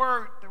receive a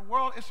word. The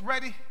world is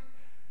ready.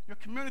 Your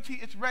community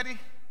is ready.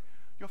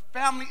 Your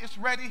family is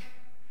ready.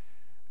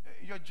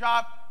 Your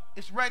job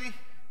is ready.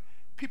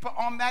 People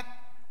on that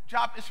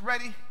job is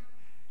ready.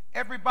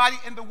 Everybody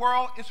in the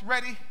world is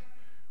ready.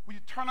 When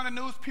you turn on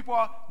the news, people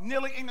are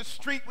kneeling in the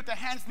street with their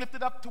hands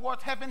lifted up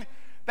towards heaven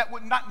that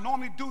would not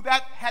normally do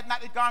that had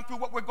not it gone through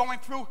what we're going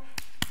through.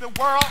 The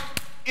world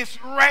is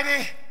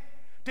ready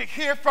to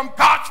hear from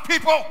God's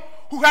people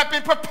who have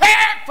been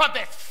prepared for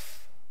this.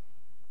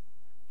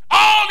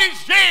 All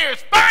these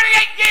years,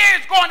 38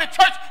 years going to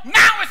church,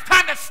 now it's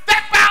time to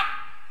step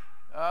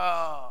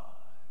out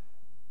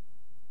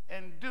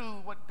and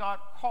do what God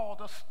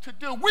called us to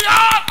do. We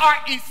all are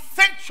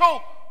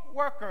essential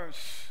workers.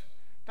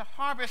 The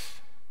harvest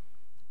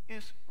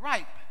is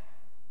ripe,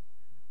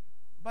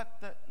 but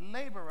the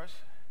laborers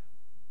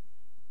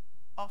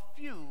are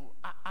few.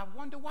 I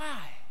wonder why.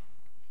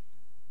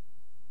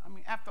 I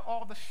mean, after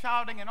all the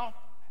shouting and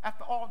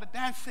after all the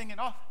dancing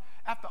and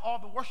after all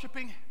the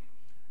worshiping,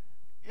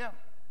 yeah,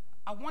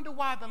 I wonder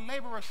why the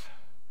laborers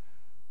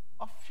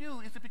are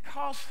few. Is it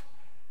because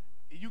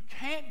you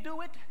can't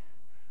do it,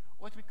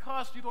 or is it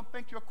because you don't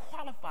think you're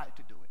qualified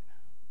to do it?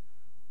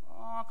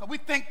 Because we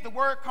think the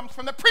word comes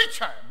from the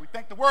preacher. We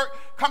think the word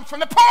comes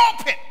from the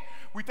pulpit.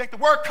 We think the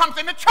word comes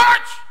in the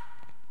church.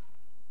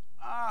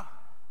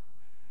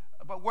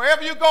 But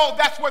wherever you go,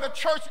 that's where the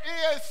church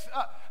is.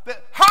 The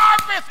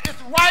harvest is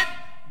ripe,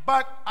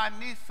 but I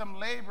need some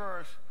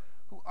laborers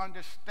who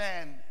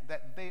understand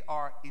that they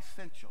are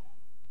essential.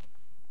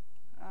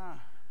 I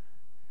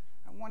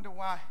wonder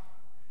why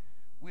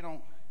we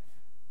don't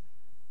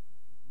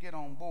get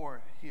on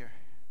board here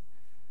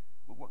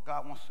with what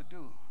God wants to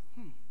do.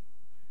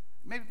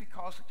 Maybe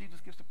because Jesus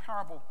gives the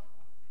parable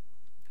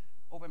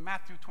over in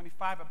Matthew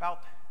 25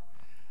 about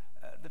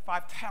the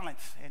 5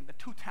 talents and the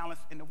 2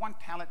 talents and the 1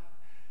 talent,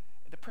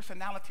 the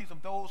personalities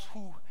of those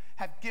who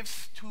have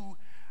gifts to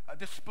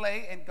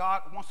display, and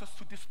God wants us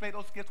to display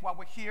those gifts while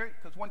we're here,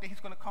 because one day he's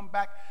going to come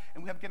back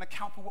and we have to give an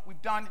account for what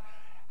we've done.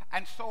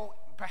 And so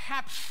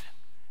perhaps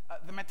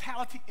the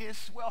mentality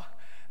is, well,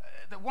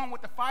 the one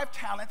with the 5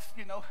 talents,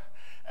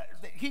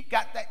 he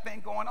got that thing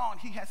going on.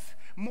 He has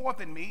more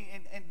than me.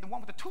 And the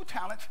one with the 2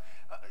 talents,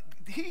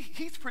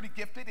 he's pretty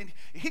gifted, and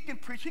he can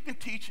preach, he can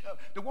teach.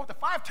 The one with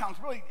the 5 talents,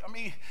 really, I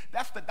mean,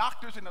 that's the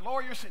doctors and the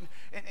lawyers, and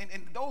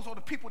those are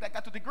the people that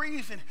got the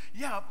degrees. And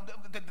yeah,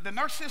 the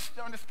nurses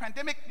during this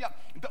pandemic, yeah,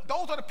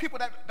 those are the people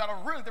that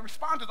are really, the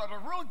responders are the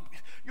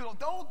real,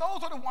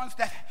 those are the ones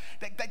that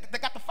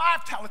got the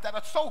 5 talents that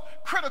are so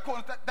critical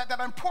and that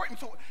are important.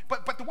 So,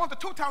 but the ones with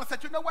the 2 talents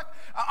said, you know what,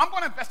 I'm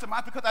going to invest in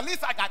mine because at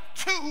least I got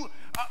 2.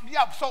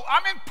 So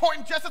I'm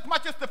important just as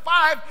much as the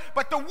 5.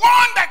 But the one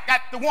that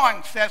got the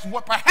 1 says,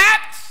 well,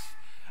 perhaps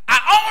I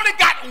only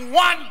got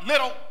 1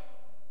 little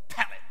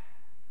talent.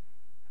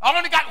 I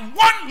only got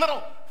 1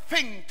 little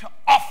thing to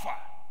offer.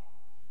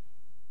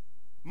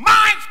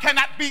 Mine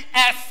cannot be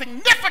as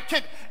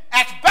significant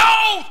as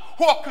those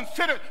who are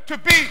considered to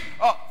be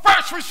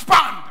first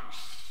responders.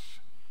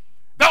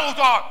 Those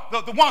are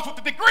the ones with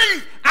the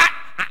degrees. I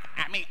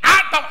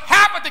don't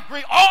have a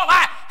degree. All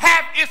I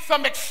have is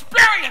some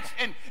experience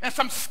and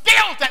some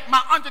skills that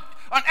my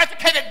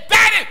uneducated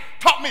daddy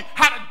taught me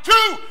how to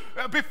do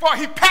before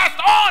he passed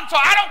on. So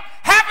I don't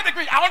have a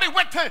degree. I only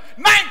went to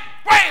 9th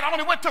grade. I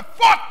only went to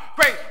 4th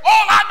grade.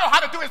 All I know how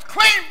to do is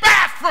clean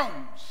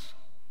bathrooms.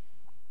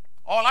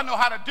 All I know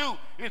how to do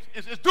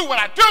is do what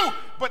I do,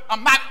 but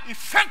I'm not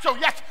essential.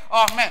 Yes.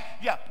 Oh man.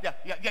 Yeah.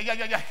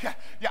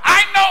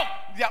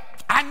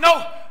 I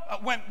know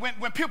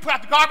when people put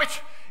out the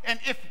garbage, and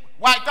if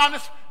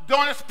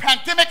during this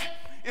pandemic,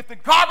 if the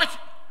garbage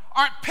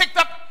aren't picked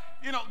up,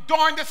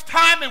 during this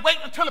time and wait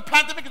until the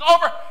pandemic is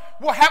over,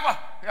 we'll have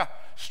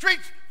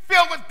streets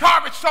filled with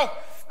garbage. So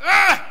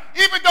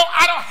even though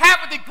I don't have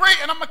a degree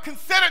and I'm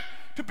considered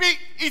to be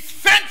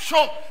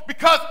essential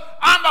because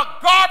I'm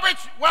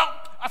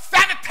a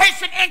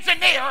sanitation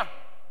engineer,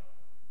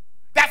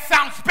 that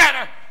sounds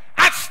better,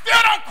 I still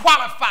don't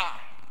qualify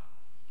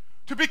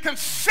to be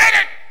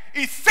considered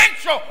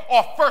essential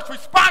or first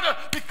responder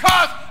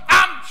because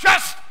I'm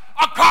just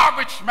a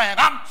garbage man.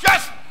 I'm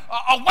just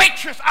a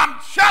waitress. I'm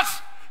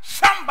just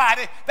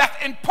somebody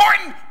that's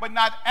important but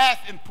not as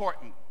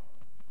important.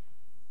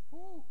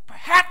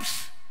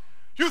 Perhaps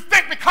you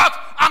think because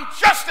I'm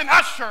just an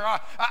usher,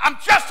 I'm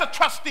just a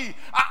trustee,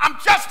 I'm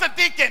just a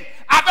deacon,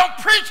 I don't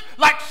preach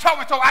like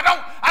so-and-so, I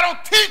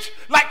don't teach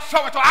like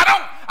so-and-so, I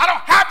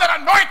don't have that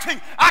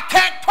anointing, I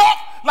can't talk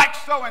like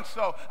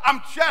so-and-so,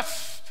 I'm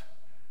just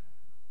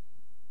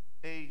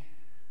a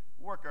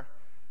worker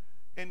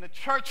in the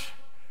church,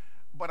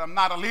 but I'm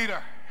not a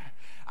leader.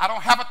 I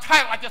don't have a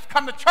title. I just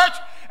come to church,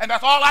 and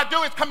that's all I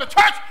do is come to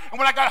church. And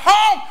when I got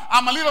home,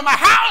 I'm a leader of my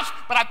house,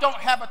 but I don't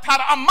have a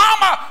title. I'm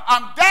mama,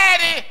 I'm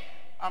daddy,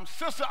 I'm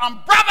sister, I'm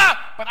brother,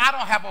 but I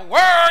don't have a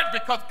word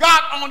because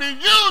God only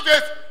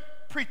uses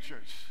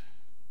preachers.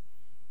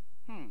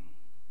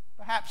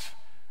 Perhaps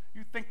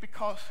you think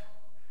because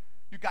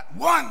you got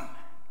 1,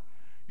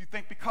 you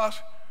think because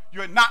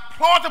you're not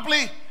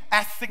plausibly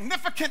as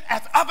significant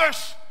as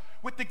others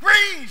with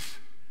degrees,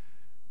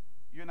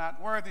 you're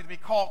not worthy to be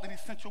called an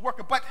essential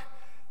worker. But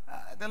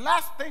the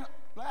last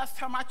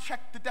time I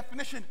checked the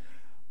definition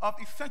of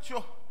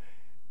essential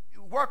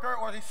worker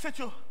or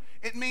essential,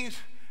 it means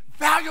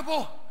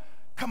valuable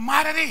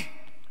commodity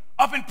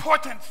of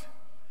importance.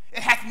 It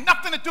has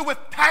nothing to do with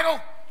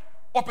title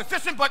or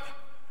position, but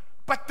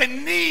the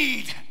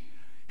need.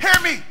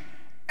 Hear me,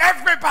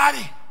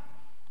 everybody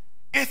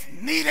is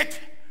needed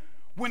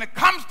when it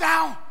comes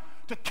down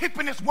to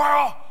keeping this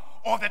world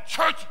or the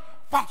church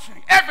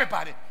functioning.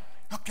 Everybody.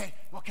 Okay.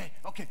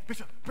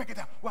 Bishop, break it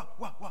down.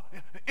 Well.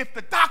 If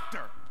the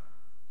doctor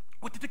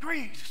with the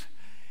degrees,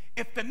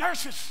 if the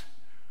nurses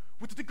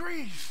with the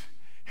degrees,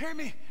 hear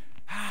me,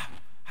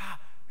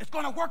 it's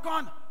going to work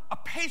on a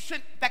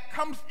patient that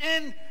comes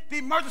in the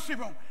emergency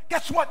room.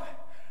 Guess what?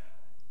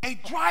 A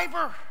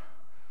driver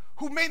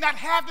who may not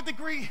have the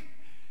degree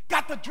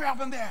got the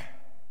driver in there.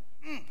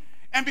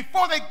 And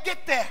before they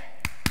get there,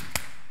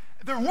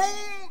 the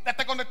room that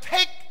they're going to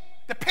take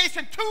the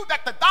patient to,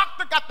 that the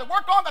doctor got to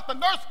work on, that the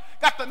nurse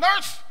got the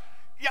nurse,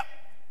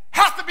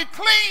 has to be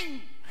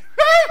cleaned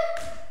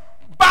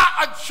by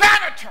a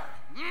janitor.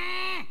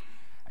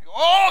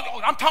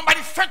 Oh, I'm talking about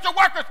essential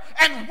workers.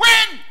 And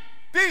when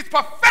these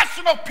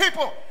professional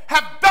people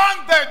have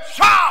done their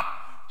job,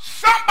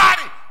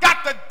 somebody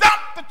got to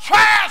dump the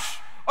trash.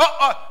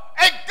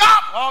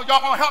 Oh,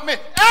 y'all gonna help me?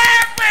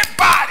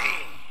 Everybody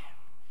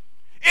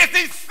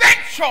is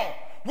essential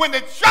when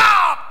the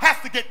job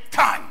has to get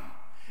done.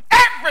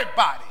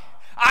 Everybody.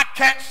 I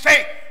can't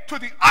say to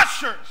the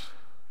ushers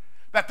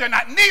that they're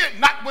not needed.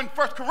 Not when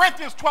 1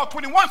 Corinthians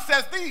 12:21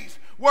 says these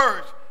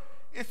words.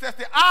 It says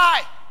the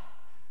eye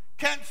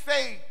can't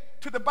say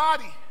to the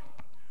body,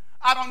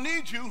 I don't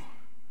need you,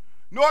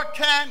 nor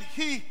can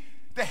he,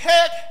 the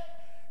head,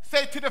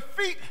 say to the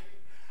feet,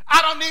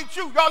 I don't need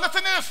you. Y'all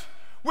listen to this.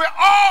 We're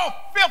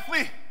all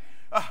fitly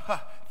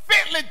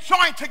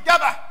joined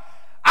together.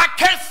 I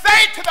can't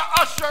say to the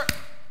usher,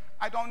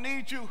 I don't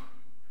need you,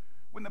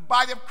 when the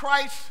body of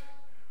Christ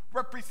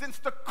represents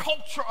the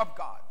culture of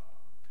God.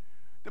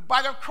 The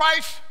body of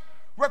Christ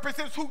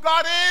represents who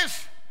God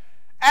is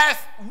as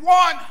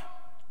one.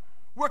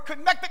 We're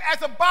connected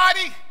as a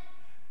body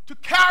to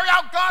carry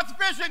out God's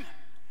vision,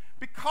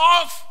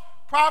 because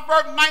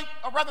Proverbs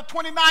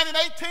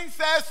 29:18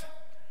 says,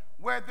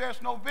 where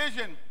there's no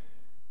vision,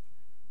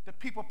 the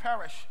people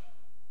perish.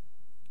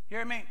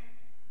 Hear me?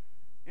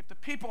 If the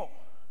people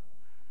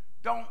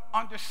don't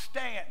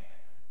understand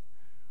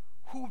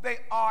who they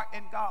are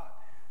in God,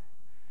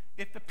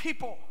 if the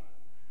people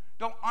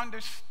don't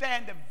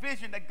understand the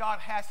vision that God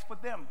has for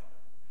them,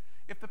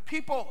 if the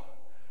people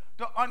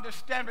don't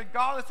understand,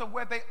 regardless of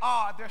where they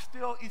are, they're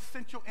still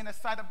essential in the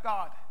sight of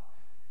God.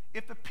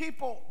 If the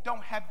people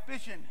don't have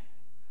vision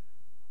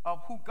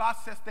of who God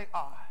says they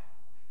are,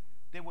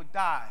 they will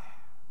die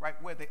right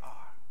where they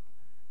are.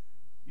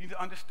 You need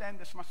to understand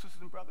this, my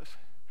sisters and brothers.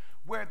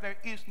 Where there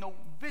is no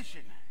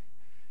vision,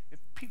 if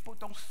people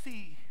don't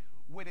see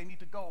where they need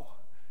to go,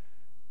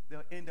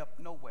 they'll end up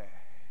nowhere.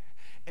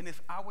 And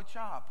it's our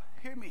job,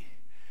 hear me,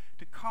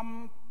 to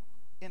come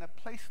in a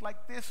place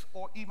like this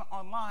or even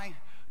online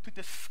to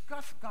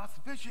discuss God's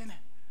vision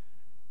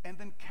and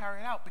then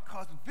carry it out,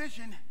 because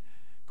vision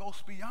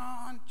goes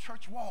beyond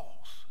church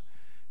walls.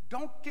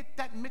 Don't get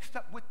that mixed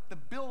up with the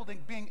building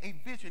being a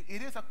vision.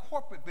 It is a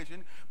corporate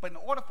vision, but in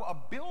order for a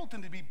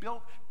building to be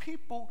built,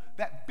 people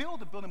that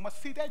build a building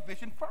must see that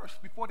vision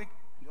first before they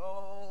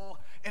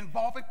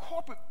involve in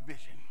corporate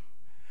vision.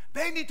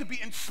 They need to be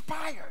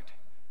inspired.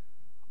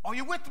 Are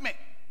you with me?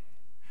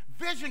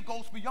 Vision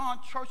goes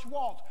beyond church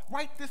walls.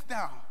 Write this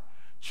down.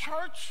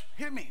 Church,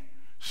 hear me,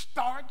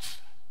 starts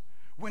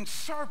when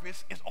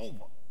service is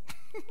over.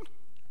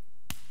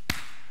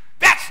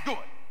 That's good.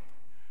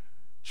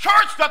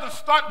 Church doesn't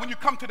start when you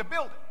come to the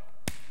building.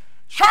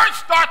 Church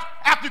starts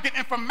after you get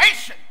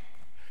information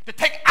to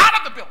take out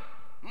of the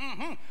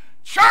building.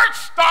 Church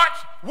starts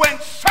when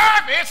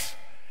service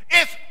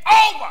is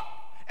over.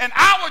 And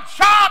our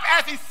job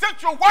as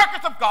essential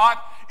workers of God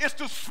is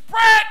to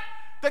spread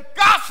the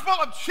gospel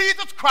of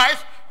Jesus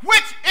Christ,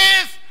 which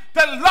is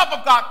the love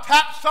of God.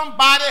 Tap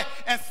somebody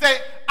and say,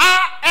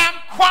 I am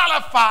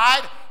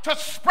qualified to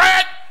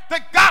spread the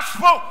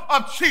gospel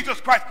of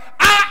Jesus Christ.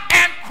 I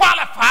am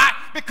qualified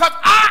because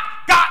I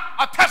got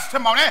a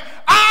testimony.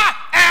 I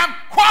am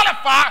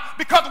qualified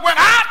because when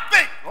I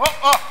think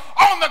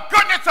on the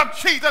goodness of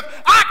Jesus,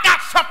 I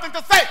got something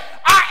to say.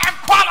 I am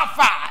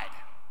qualified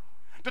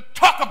to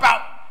talk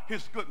about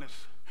his goodness.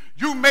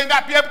 You may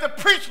not be able to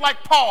preach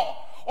like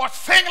Paul or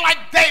sing like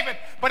David,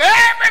 but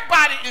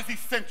everybody is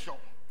essential,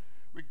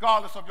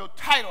 regardless of your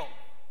title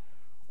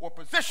or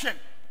position.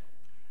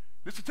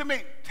 Listen to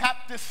me.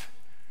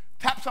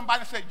 Tap somebody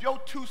and say, your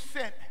 2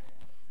 cents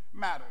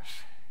matters.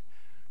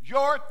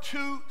 Your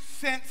 2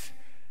 cents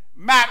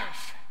matters.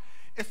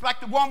 It's like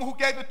the woman who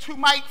gave the 2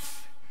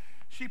 mites.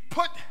 She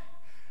put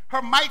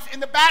her mites in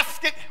the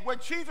basket where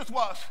Jesus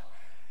was.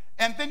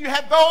 And then you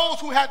had those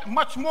who had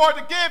much more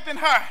to give than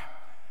her.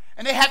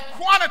 And they had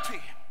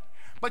quantity.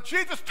 But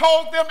Jesus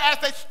told them as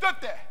they stood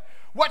there,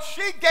 what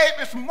she gave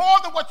is more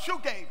than what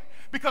you gave.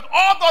 Because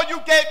although you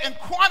gave in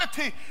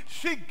quantity,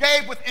 she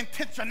gave with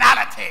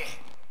intentionality.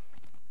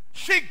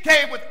 She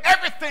gave with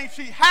everything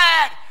she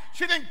had.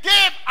 She didn't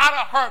give out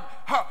of her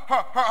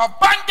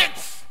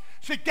abundance.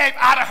 She gave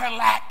out of her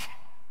lack.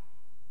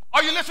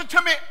 Are you listening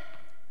to me?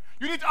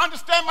 You need to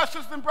understand, my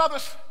sisters and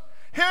brothers.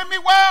 Hear me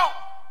well.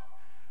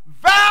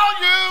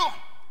 Value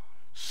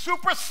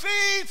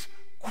supersedes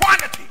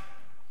quantity.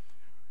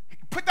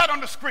 Put that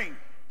on the screen.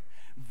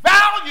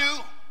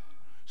 Value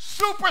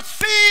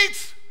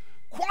supersedes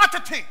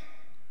quantity.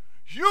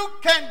 You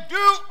can do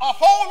a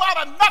whole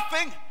lot of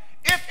nothing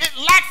if it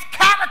lacks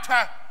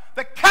character,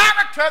 the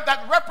character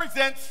that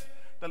represents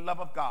the love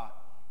of God.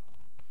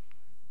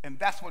 And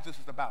that's what this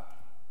is about.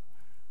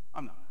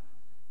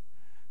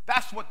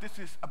 That's what this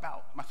is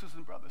about, my sisters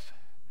and brothers.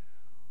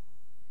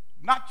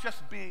 Not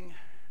just being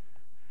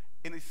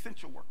an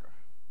essential worker,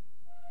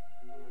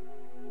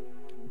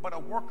 but a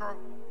worker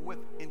with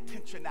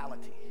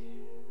intentionality.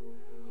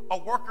 A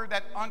worker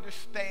that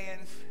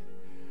understands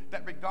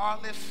that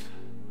regardless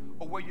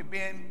of where you've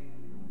been,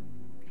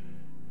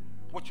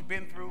 what you've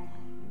been through,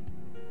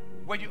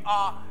 where you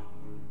are,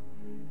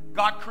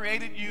 God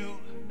created you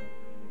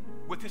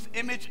with his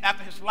image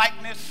after his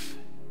likeness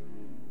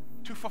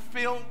to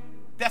fulfill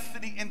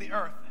destiny in the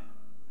earth.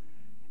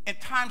 In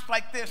times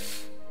like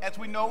this, as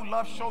we know,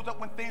 love shows up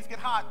when things get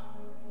hot.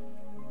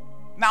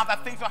 Now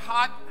that things are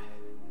hot,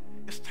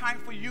 it's time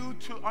for you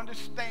to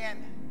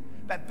understand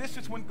that this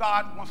is when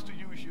God wants to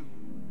use you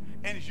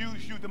and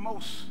use you the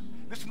most.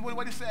 Listen to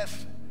what he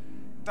says.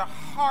 The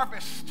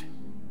harvest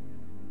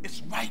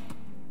is ripe,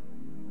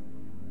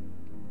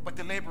 but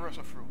the laborers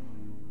are few.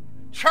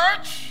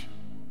 Church,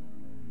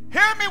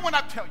 hear me when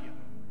I tell you,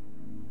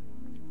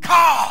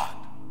 God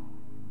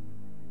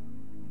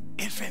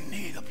is in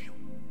need of you.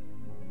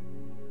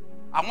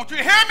 I want you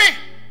to hear me.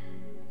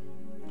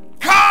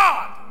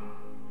 God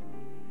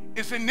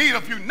is in need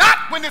of you,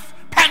 not when this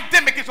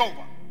pandemic is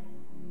over,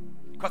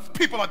 because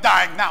people are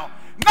dying now.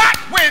 Not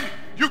when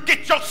you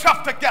get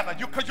yourself together,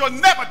 because you'll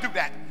never do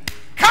that.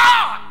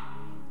 God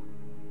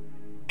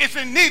is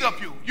in need of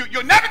you.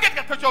 You'll never get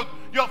there because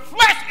your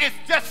flesh is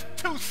just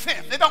two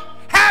cents. They don't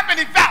have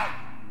any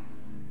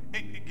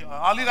value.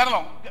 I'll leave that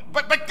alone.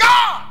 But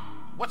God,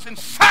 what's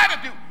inside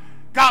of you,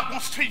 God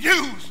wants to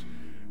use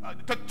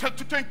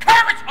to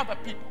encourage other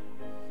people.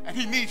 And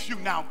he needs you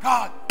now.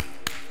 God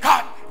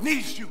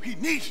needs you. He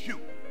needs you.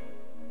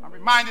 I'm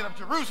reminded of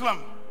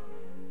Jerusalem,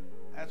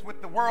 as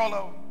with the world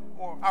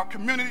or our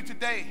community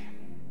today,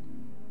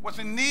 was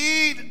in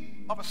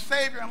need of a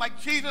Savior. And like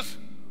Jesus,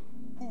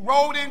 who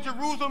rode in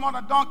Jerusalem on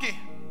a donkey,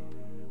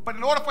 but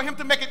in order for him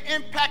to make an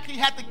impact, he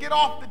had to get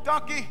off the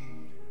donkey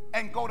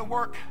and go to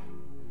work.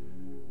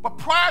 But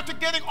prior to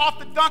getting off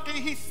the donkey,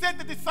 he sent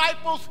the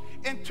disciples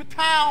into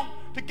town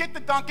to get the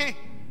donkey.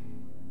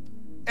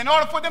 In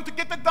order for them to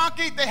get the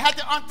donkey, they had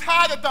to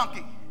untie the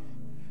donkey.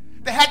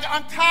 They had to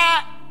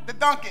untie the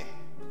donkey.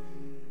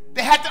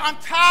 They had to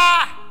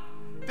untie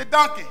the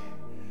donkey.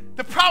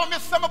 The problem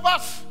is some of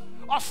us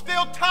are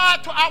still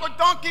tied to our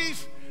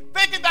donkeys,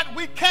 thinking that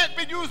we can't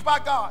be used by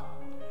God.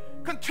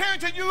 Continue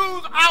to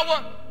use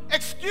our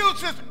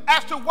excuses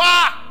as to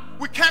why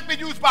we can't be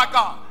used by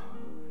God.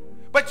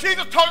 But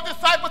Jesus told the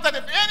disciples that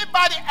if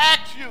anybody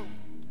asks you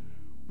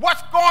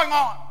what's going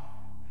on,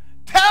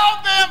 tell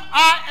them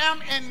I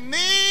am in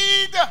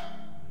need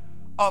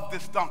of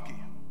this donkey.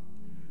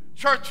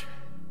 Church,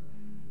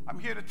 I'm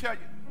here to tell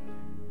you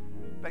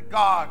that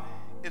God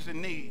is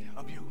in need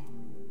of you.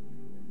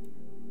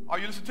 Are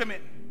you listening to me?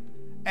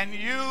 And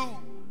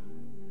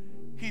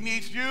he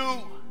needs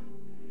you,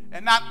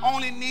 and not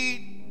only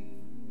need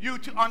you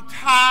to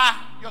untie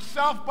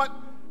yourself, but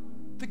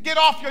to get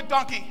off your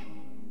donkey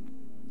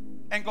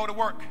and go to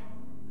work.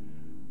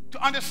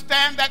 To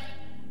understand that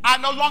I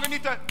no longer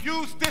need to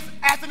use this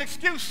as an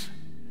excuse.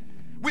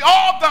 We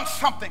all done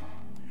something.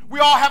 We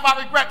all have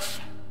our regrets.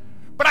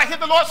 But I hear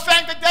the Lord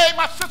saying today,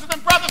 my sisters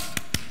and brothers,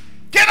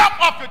 get up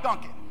off your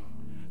donkey.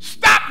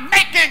 Stop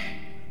making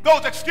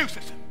those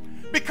excuses,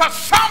 because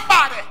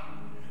somebody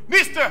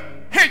needs to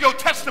hear your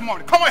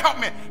testimony. Come on, help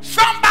me.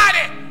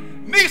 Somebody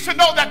needs to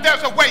know that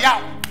there's a way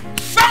out.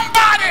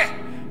 Somebody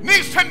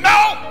needs to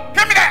know,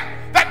 give me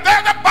that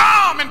there's a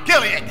balm in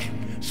Gilead.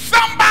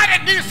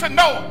 Somebody needs to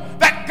know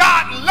that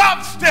God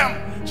loves them.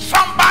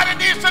 Somebody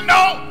needs to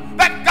know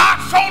that God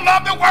so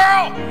loved the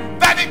world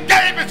that he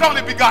gave his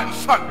only begotten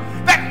Son,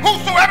 that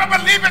whosoever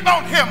believeth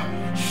on him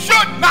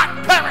should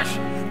not perish,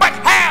 but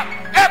have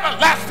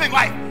everlasting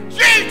life.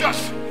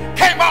 Jesus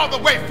came all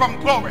the way from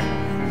glory,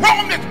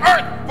 roamed this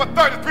earth for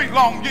 33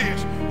 long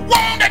years,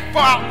 wounded for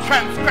our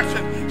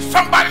transgression.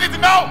 Somebody needs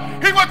to know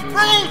he was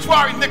bruised for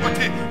our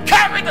iniquity,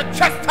 carried the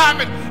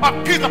chastisement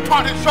of peace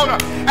upon his shoulder,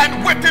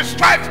 and with his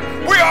stripes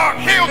we are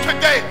healed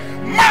today.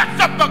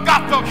 Marched up the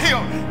gospel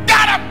hill,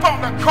 got up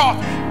on the cross,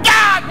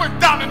 died, went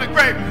down in the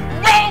grave,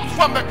 rose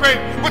from the grave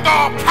with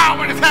all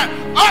power in his hand,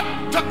 up,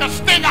 took the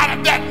sting out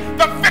of death,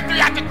 the victory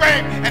out the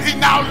grave, and he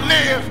now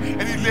lives,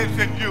 and he lives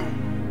in you.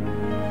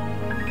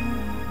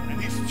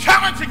 And he's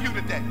challenging you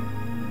today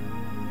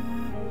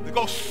to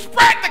go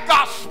spread the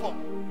gospel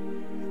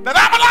that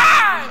I'm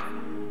alive.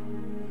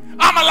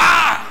 I'm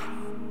alive.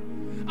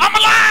 I'm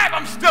alive.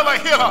 I'm still a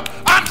healer.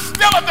 I'm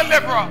still a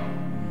deliverer.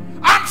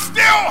 I'm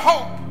still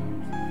hope.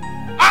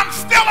 I'm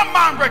still a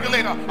mind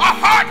regulator, a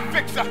heart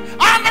fixer.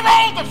 I'm the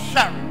rose of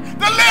Sharon,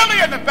 the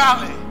lily in the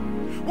valley.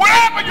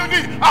 Whatever you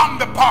need, I'm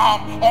the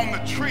balm on the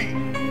tree.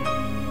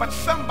 But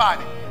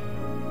somebody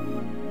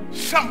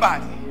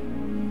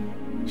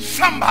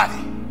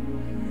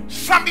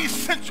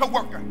essential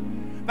worker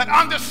that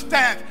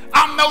understands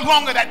I'm no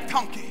longer that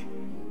donkey,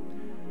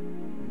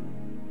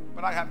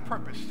 but I have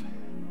purpose.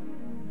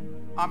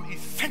 I'm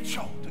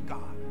essential to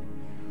God.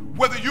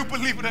 Whether you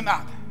believe it or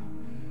not,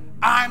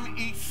 I'm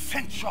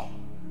essential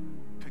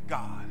to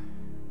God.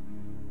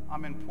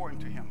 I'm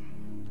important to him.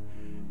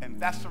 And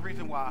that's the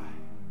reason why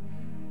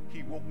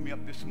he woke me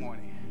up this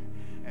morning.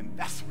 And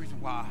that's the reason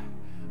why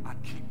I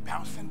keep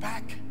bouncing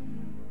back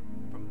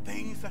from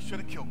things that should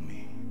have killed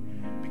me,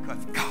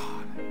 because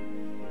God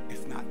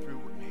is not through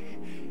with me.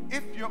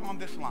 If you're on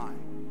this line,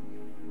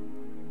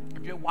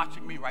 if you're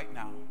watching me right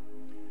now,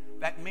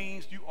 that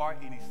means you are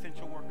an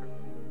essential worker.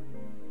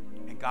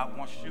 And God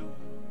wants you,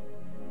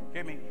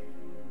 hear me,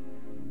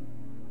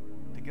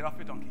 to get off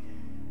your donkey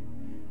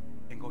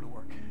and go to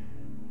work.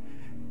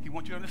 He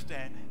wants you to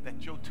understand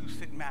that your 2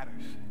 cents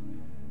matters.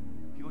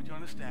 He wants you to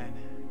understand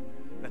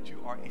that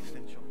you are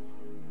essential.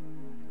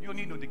 You don't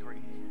need no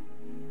degree.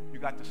 You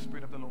got the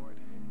Spirit of the Lord.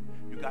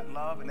 You got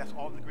love, and that's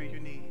all the degree you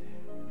need.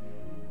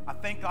 I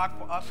thank God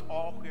for us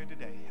all here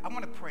today. I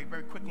want to pray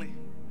very quickly.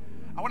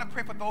 I want to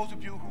pray for those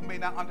of you who may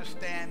not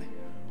understand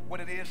what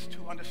it is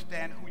to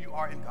understand who you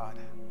are in God.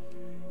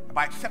 And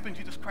by accepting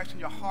Jesus Christ in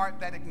your heart,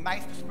 that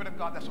ignites the Spirit of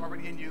God that's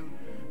already in you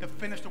to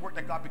finish the work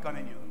that God begun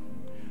in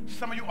you.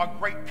 Some of you are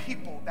great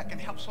people that can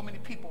help so many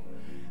people.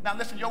 Now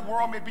listen, your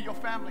world may be your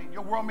family.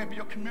 Your world may be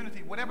your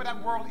community. Whatever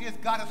that world is,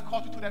 God has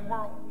called you to that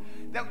world.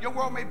 Your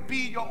world may be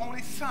your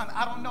only son.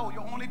 I don't know.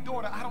 Your only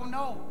daughter. I don't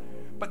know.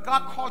 But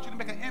God called you to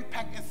make an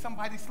impact in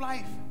somebody's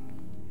life.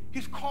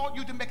 He's called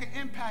you to make an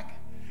impact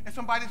in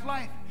somebody's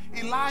life.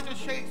 Elijah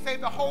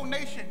saved the whole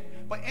nation,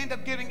 but ended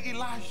up giving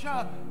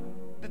Elijah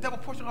the double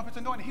portion of his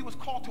anointing. He was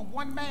called to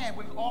one man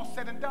when it's all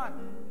said and done.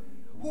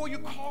 Who are you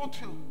called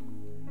to?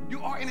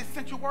 You are an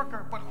essential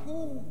worker, but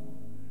who?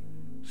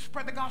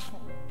 Spread the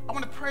gospel. I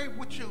want to pray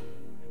with you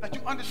that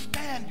you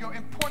understand your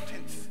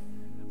importance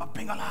of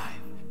being alive.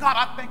 God,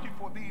 I thank you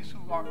for these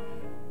who are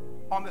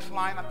on this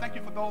line. I thank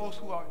you for those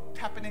who are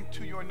tapping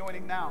into your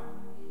anointing now.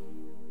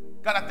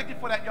 God, I thank you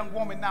for that young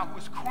woman now who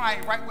is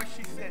crying right where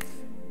she sits.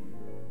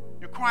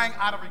 You're crying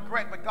out of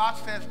regret, but God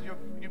says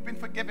you've been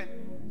forgiven.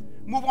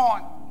 Move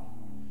on.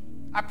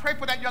 I pray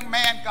for that young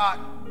man, God,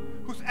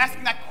 who's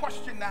asking that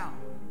question now.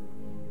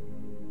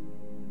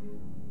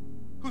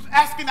 Who's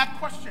asking that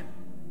question.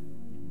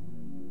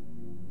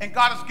 And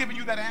God has given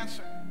you that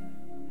answer.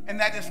 And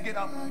that is get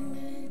up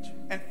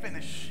and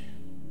finish.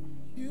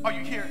 Are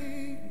you here?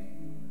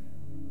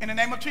 In the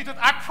name of Jesus,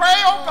 I pray,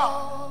 oh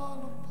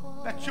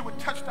God, that you would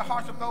touch the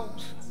hearts of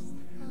those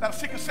that are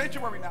seeking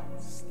sanctuary now.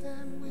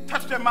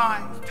 Touch their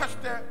minds,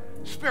 touch their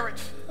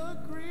spirits.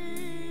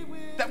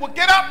 That will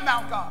get up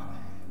now, God,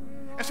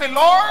 and say,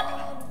 Lord,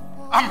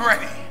 I'm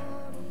ready.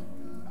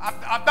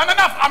 I've done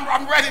enough.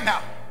 I'm ready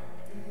now.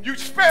 You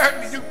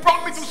spared me. You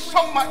brought me through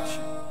so much.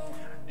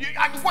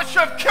 What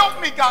should have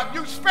killed me, God,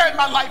 you spared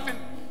my life, and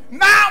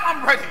now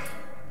I'm ready.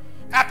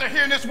 After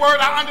hearing this word,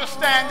 I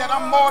understand that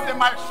I'm more than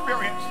my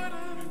experience.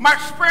 My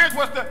experience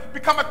was to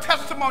become a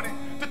testimony,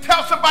 to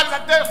tell somebody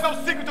that there's no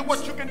secret to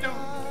what you can do.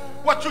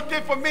 What you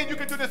did for me, you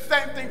can do the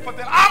same thing for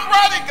them. I'm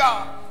ready,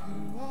 God.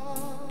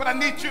 But I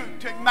need you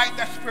to ignite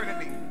that spirit in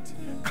me.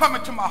 Come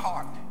into my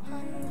heart.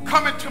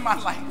 Come into my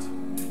life.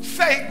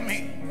 Save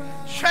me.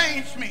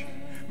 Change me.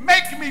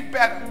 Make me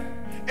better.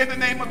 In the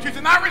name of Jesus.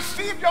 And I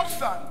receive your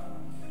son.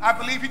 I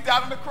believe he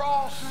died on the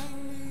cross.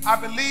 I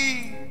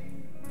believe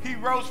he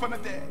rose from the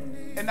dead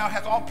and now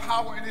has all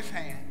power in his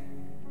hand.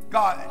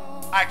 God,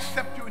 I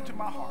accept you into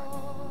my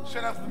heart. Say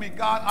that with me.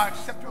 God, I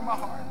accept you in my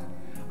heart.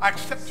 I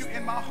accept you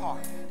in my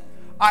heart.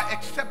 I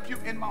accept you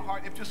in my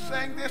heart. If you're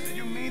saying this and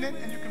you mean it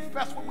and you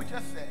confess what we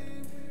just said,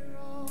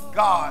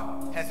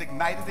 God has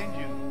ignited in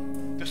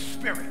you the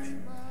spirit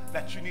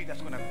that you need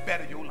that's going to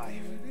better your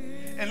life.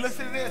 And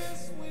listen to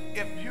this.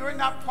 If you're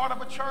not part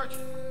of a church,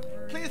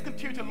 please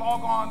continue to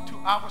log on to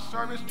our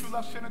service,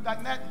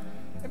 truelovecenter.net,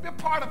 and be a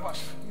part of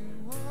us.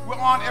 We're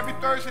on every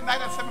Thursday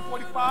night at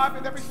 7:45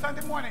 and every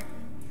Sunday morning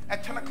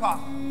at 10 o'clock.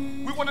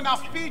 We want to now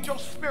feed your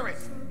spirit,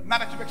 now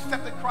that you've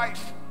accepted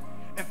Christ,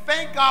 and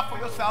thank God for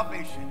your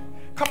salvation.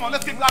 Come on,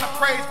 let's give God a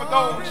praise for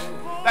those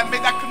that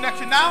made that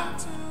connection now.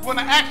 We want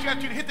to ask you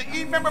that you hit the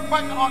e-member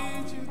button on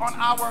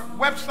our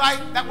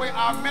website. That way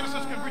our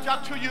ministers can reach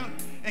out to you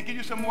and give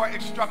you some more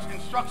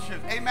instructions.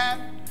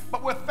 Amen.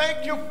 But we're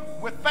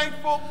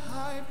thankful,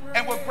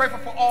 and we're grateful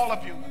for all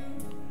of you.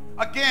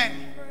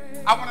 Again,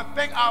 I want to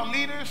thank our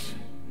leaders,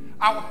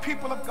 our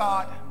people of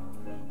God,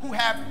 who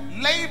have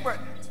labored,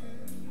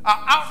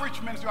 our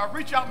outreach ministry, our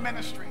reach out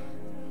ministry,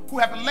 who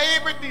have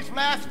labored these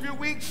last few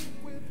weeks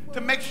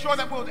to make sure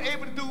that we were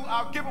able to do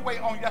our giveaway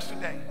on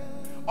yesterday.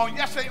 On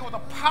yesterday, it was a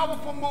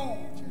powerful move.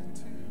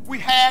 We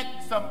had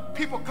some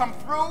people come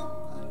through.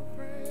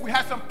 We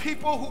had some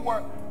people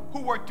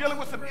who were dealing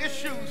with some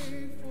issues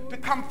to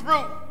come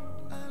through.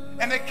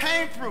 And they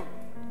came through.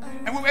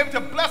 And we were able to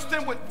bless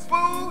them with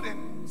food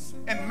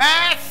and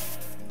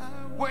masks.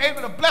 We were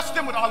able to bless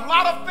them with a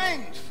lot of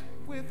things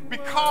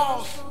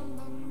because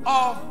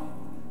of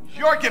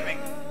your giving,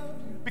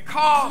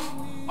 because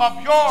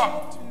of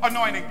your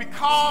anointing,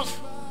 because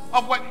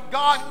of what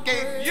God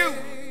gave you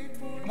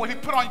and what he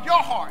put on your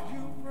heart.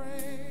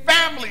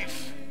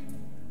 Families,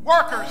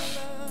 workers,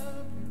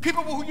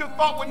 people who you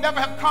thought would never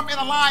have come in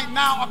a line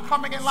now are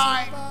coming in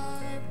line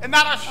and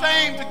not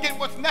ashamed to get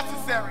what's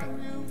necessary,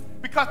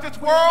 because this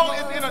world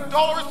is in a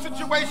dolorous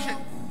situation.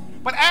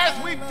 But as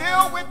we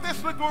deal with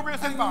this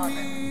lugubrious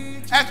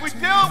environment, as we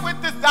deal with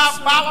this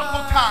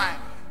diabolical time,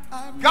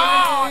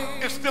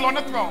 God is still on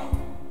the throne.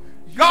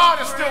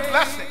 God is still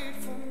blessing.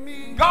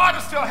 God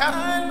is still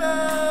helping.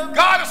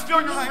 God is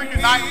still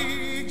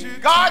reuniting.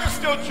 God is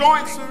still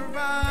joining.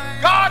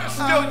 God is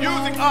still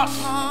using us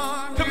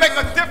to make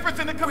a difference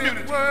in the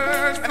community.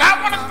 And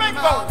I want to thank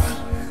those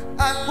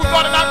who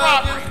thought of that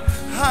robbery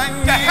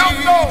to help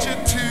those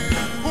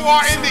who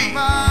are in need.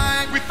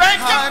 We thank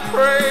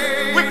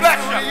you. We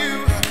bless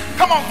you.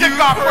 Come on, give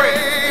God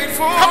praise.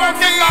 Come on,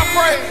 give God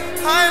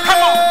praise. Come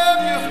on.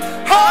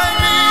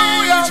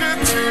 Hallelujah. Thank you,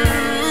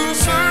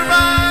 Jesus.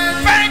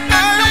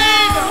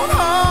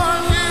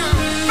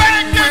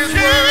 Thank you,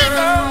 Jesus.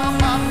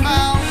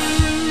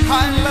 I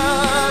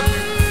love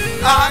you.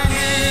 I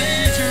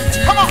need you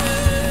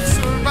to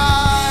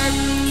survive.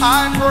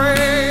 I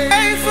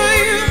pray for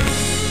you.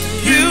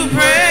 You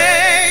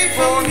pray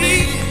for me.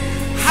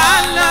 I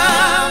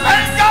love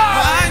you.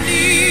 I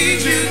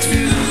need you to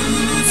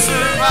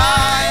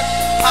survive.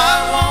 I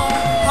won't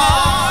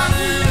harm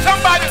you.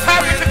 Somebody's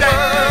happy today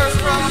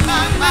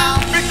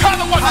because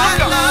of what you've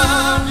done.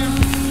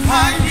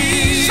 I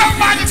need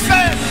somebody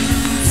said,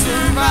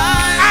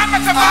 survive. I'm a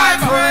survivor. I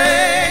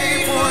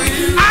pray for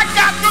you. I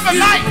got through the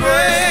night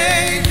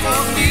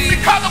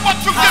because of what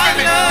you've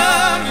given me.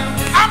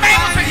 I'm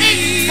able to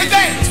eat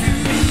today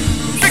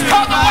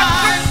because of what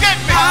you've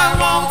given me.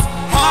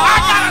 I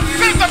got a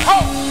sense of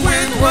hope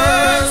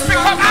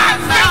because I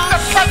felt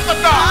the presence of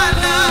God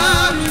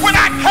when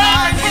I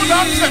came into the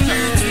center.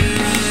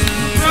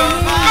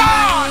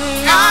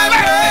 God, I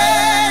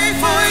pray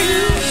for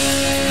you.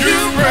 You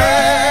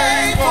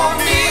pray for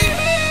me.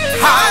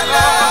 I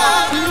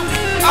love you.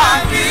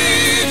 I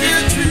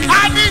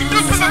need you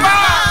to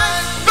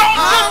survive. Don't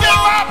you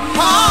give up.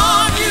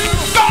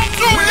 Don't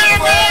you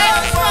give in.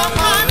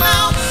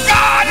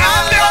 God is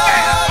still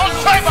there. Don't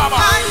say, Mama.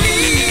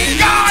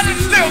 God is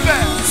still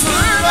there.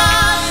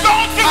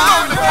 Don't you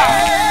throw the towel.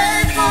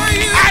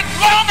 As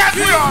long as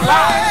we are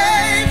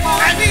alive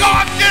and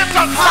God gives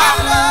us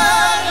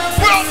power,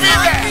 we'll be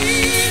there.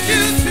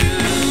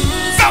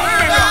 Don't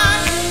give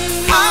up.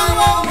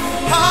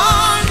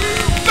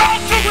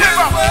 Don't you give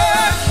up.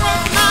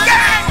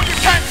 Stand when you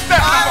can't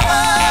stand no more.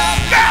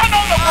 Stand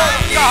on the word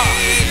of God.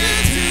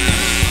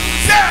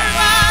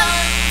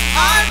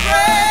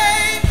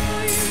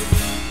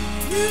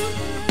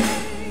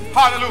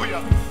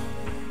 Hallelujah.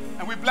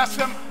 And we bless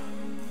him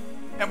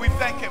and we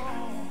thank him.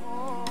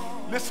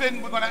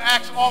 Listen, we're going to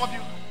ask all of you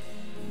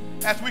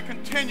as we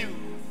continue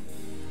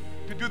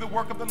to do the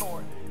work of the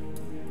Lord.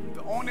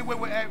 The only way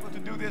we're able to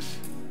do this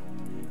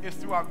is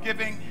through our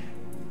giving.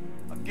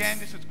 Again,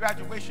 this is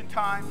graduation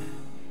time.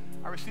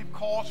 I received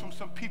calls from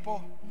some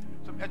people,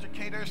 some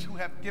educators who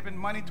have given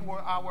money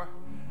toward our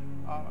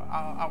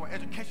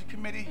education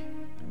committee,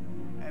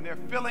 and they're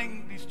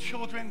filling these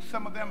children.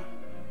 Some of them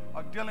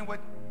are dealing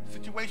with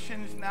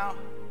situations now.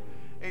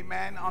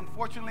 Amen.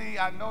 Unfortunately,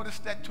 I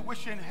noticed that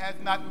tuition has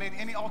not made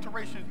any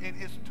alterations in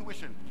its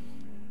tuition.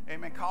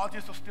 Amen.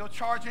 Colleges are still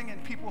charging,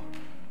 and people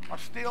are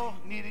still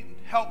needing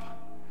help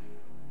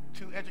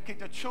to educate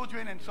their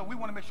children, and so we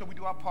want to make sure we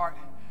do our part.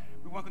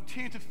 We want to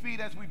continue to feed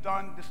as we've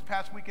done this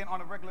past weekend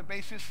on a regular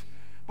basis,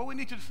 but we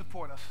need you to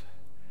support us.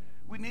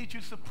 We need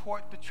you to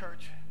support the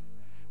church.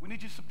 We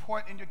need you to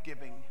support in your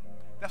giving.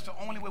 That's the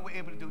only way we're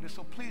able to do this,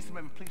 so please,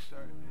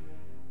 sir,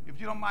 if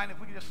you don't mind, if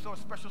we can just sow a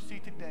special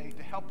seed today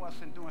to help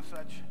us in doing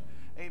such,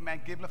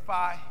 amen,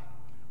 Givelify,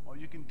 or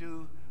you can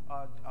do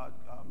our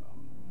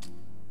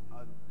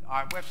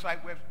website,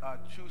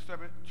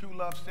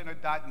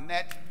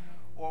 truelovecenter.net,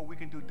 or we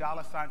can do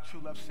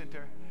 $True Love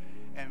Center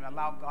and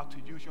allow God to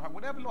use your heart.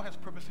 Whatever the Lord has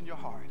purpose in your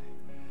heart,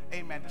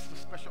 amen, this is a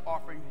special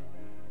offering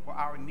for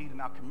our need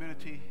in our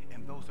community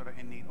and those that are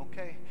in need,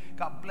 okay?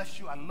 God bless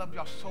you. I love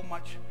y'all so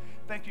much.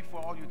 Thank you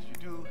for all you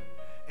do.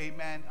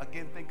 Amen.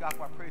 Again, thank God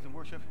for our praise and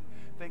worship.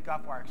 Thank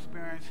God for our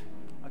experience.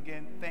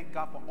 Again, thank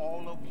God for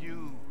all of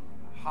you.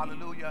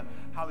 Hallelujah.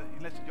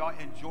 Hallelujah. Listen, y'all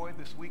enjoy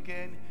this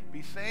weekend.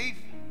 Be safe.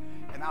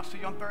 And I'll see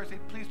you on Thursday.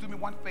 Please do me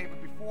one favor.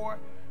 Before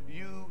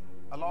you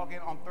log in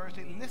on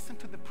Thursday, listen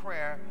to the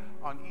prayer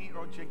on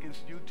Earl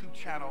Jenkins' YouTube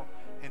channel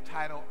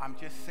entitled, I'm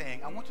Just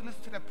Saying. I want you to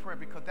listen to that prayer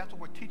because that's what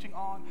we're teaching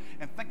on.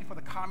 And thank you for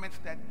the comments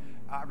that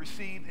I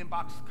received,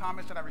 inbox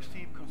comments that I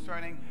received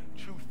concerning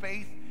true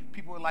faith.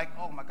 People were like,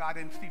 oh my God, I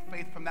didn't see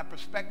faith from that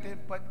perspective,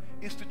 but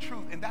it's the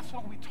truth. And that's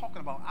what we're talking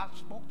about. I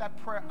spoke that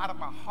prayer out of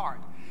my heart.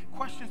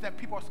 Questions that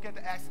people are scared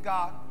to ask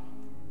God,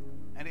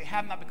 and they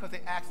have not because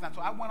they ask not.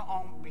 So I want to,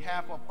 on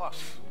behalf of us,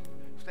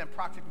 stand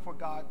proxy before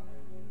God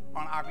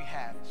on our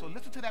behalf. So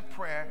listen to that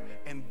prayer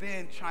and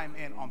then chime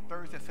in on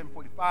Thursday at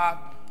 7:45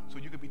 so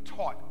you can be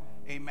taught,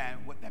 amen,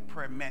 what that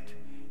prayer meant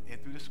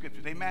through the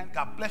scriptures. Amen.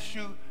 God bless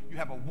you. You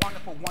have a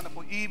wonderful,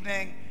 wonderful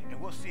evening, and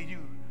we'll see you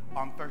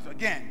on Thursday.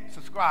 Again,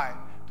 subscribe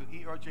to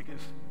Earl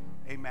Jenkins,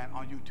 amen,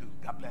 on YouTube.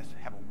 God bless.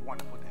 Have a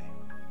wonderful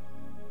day.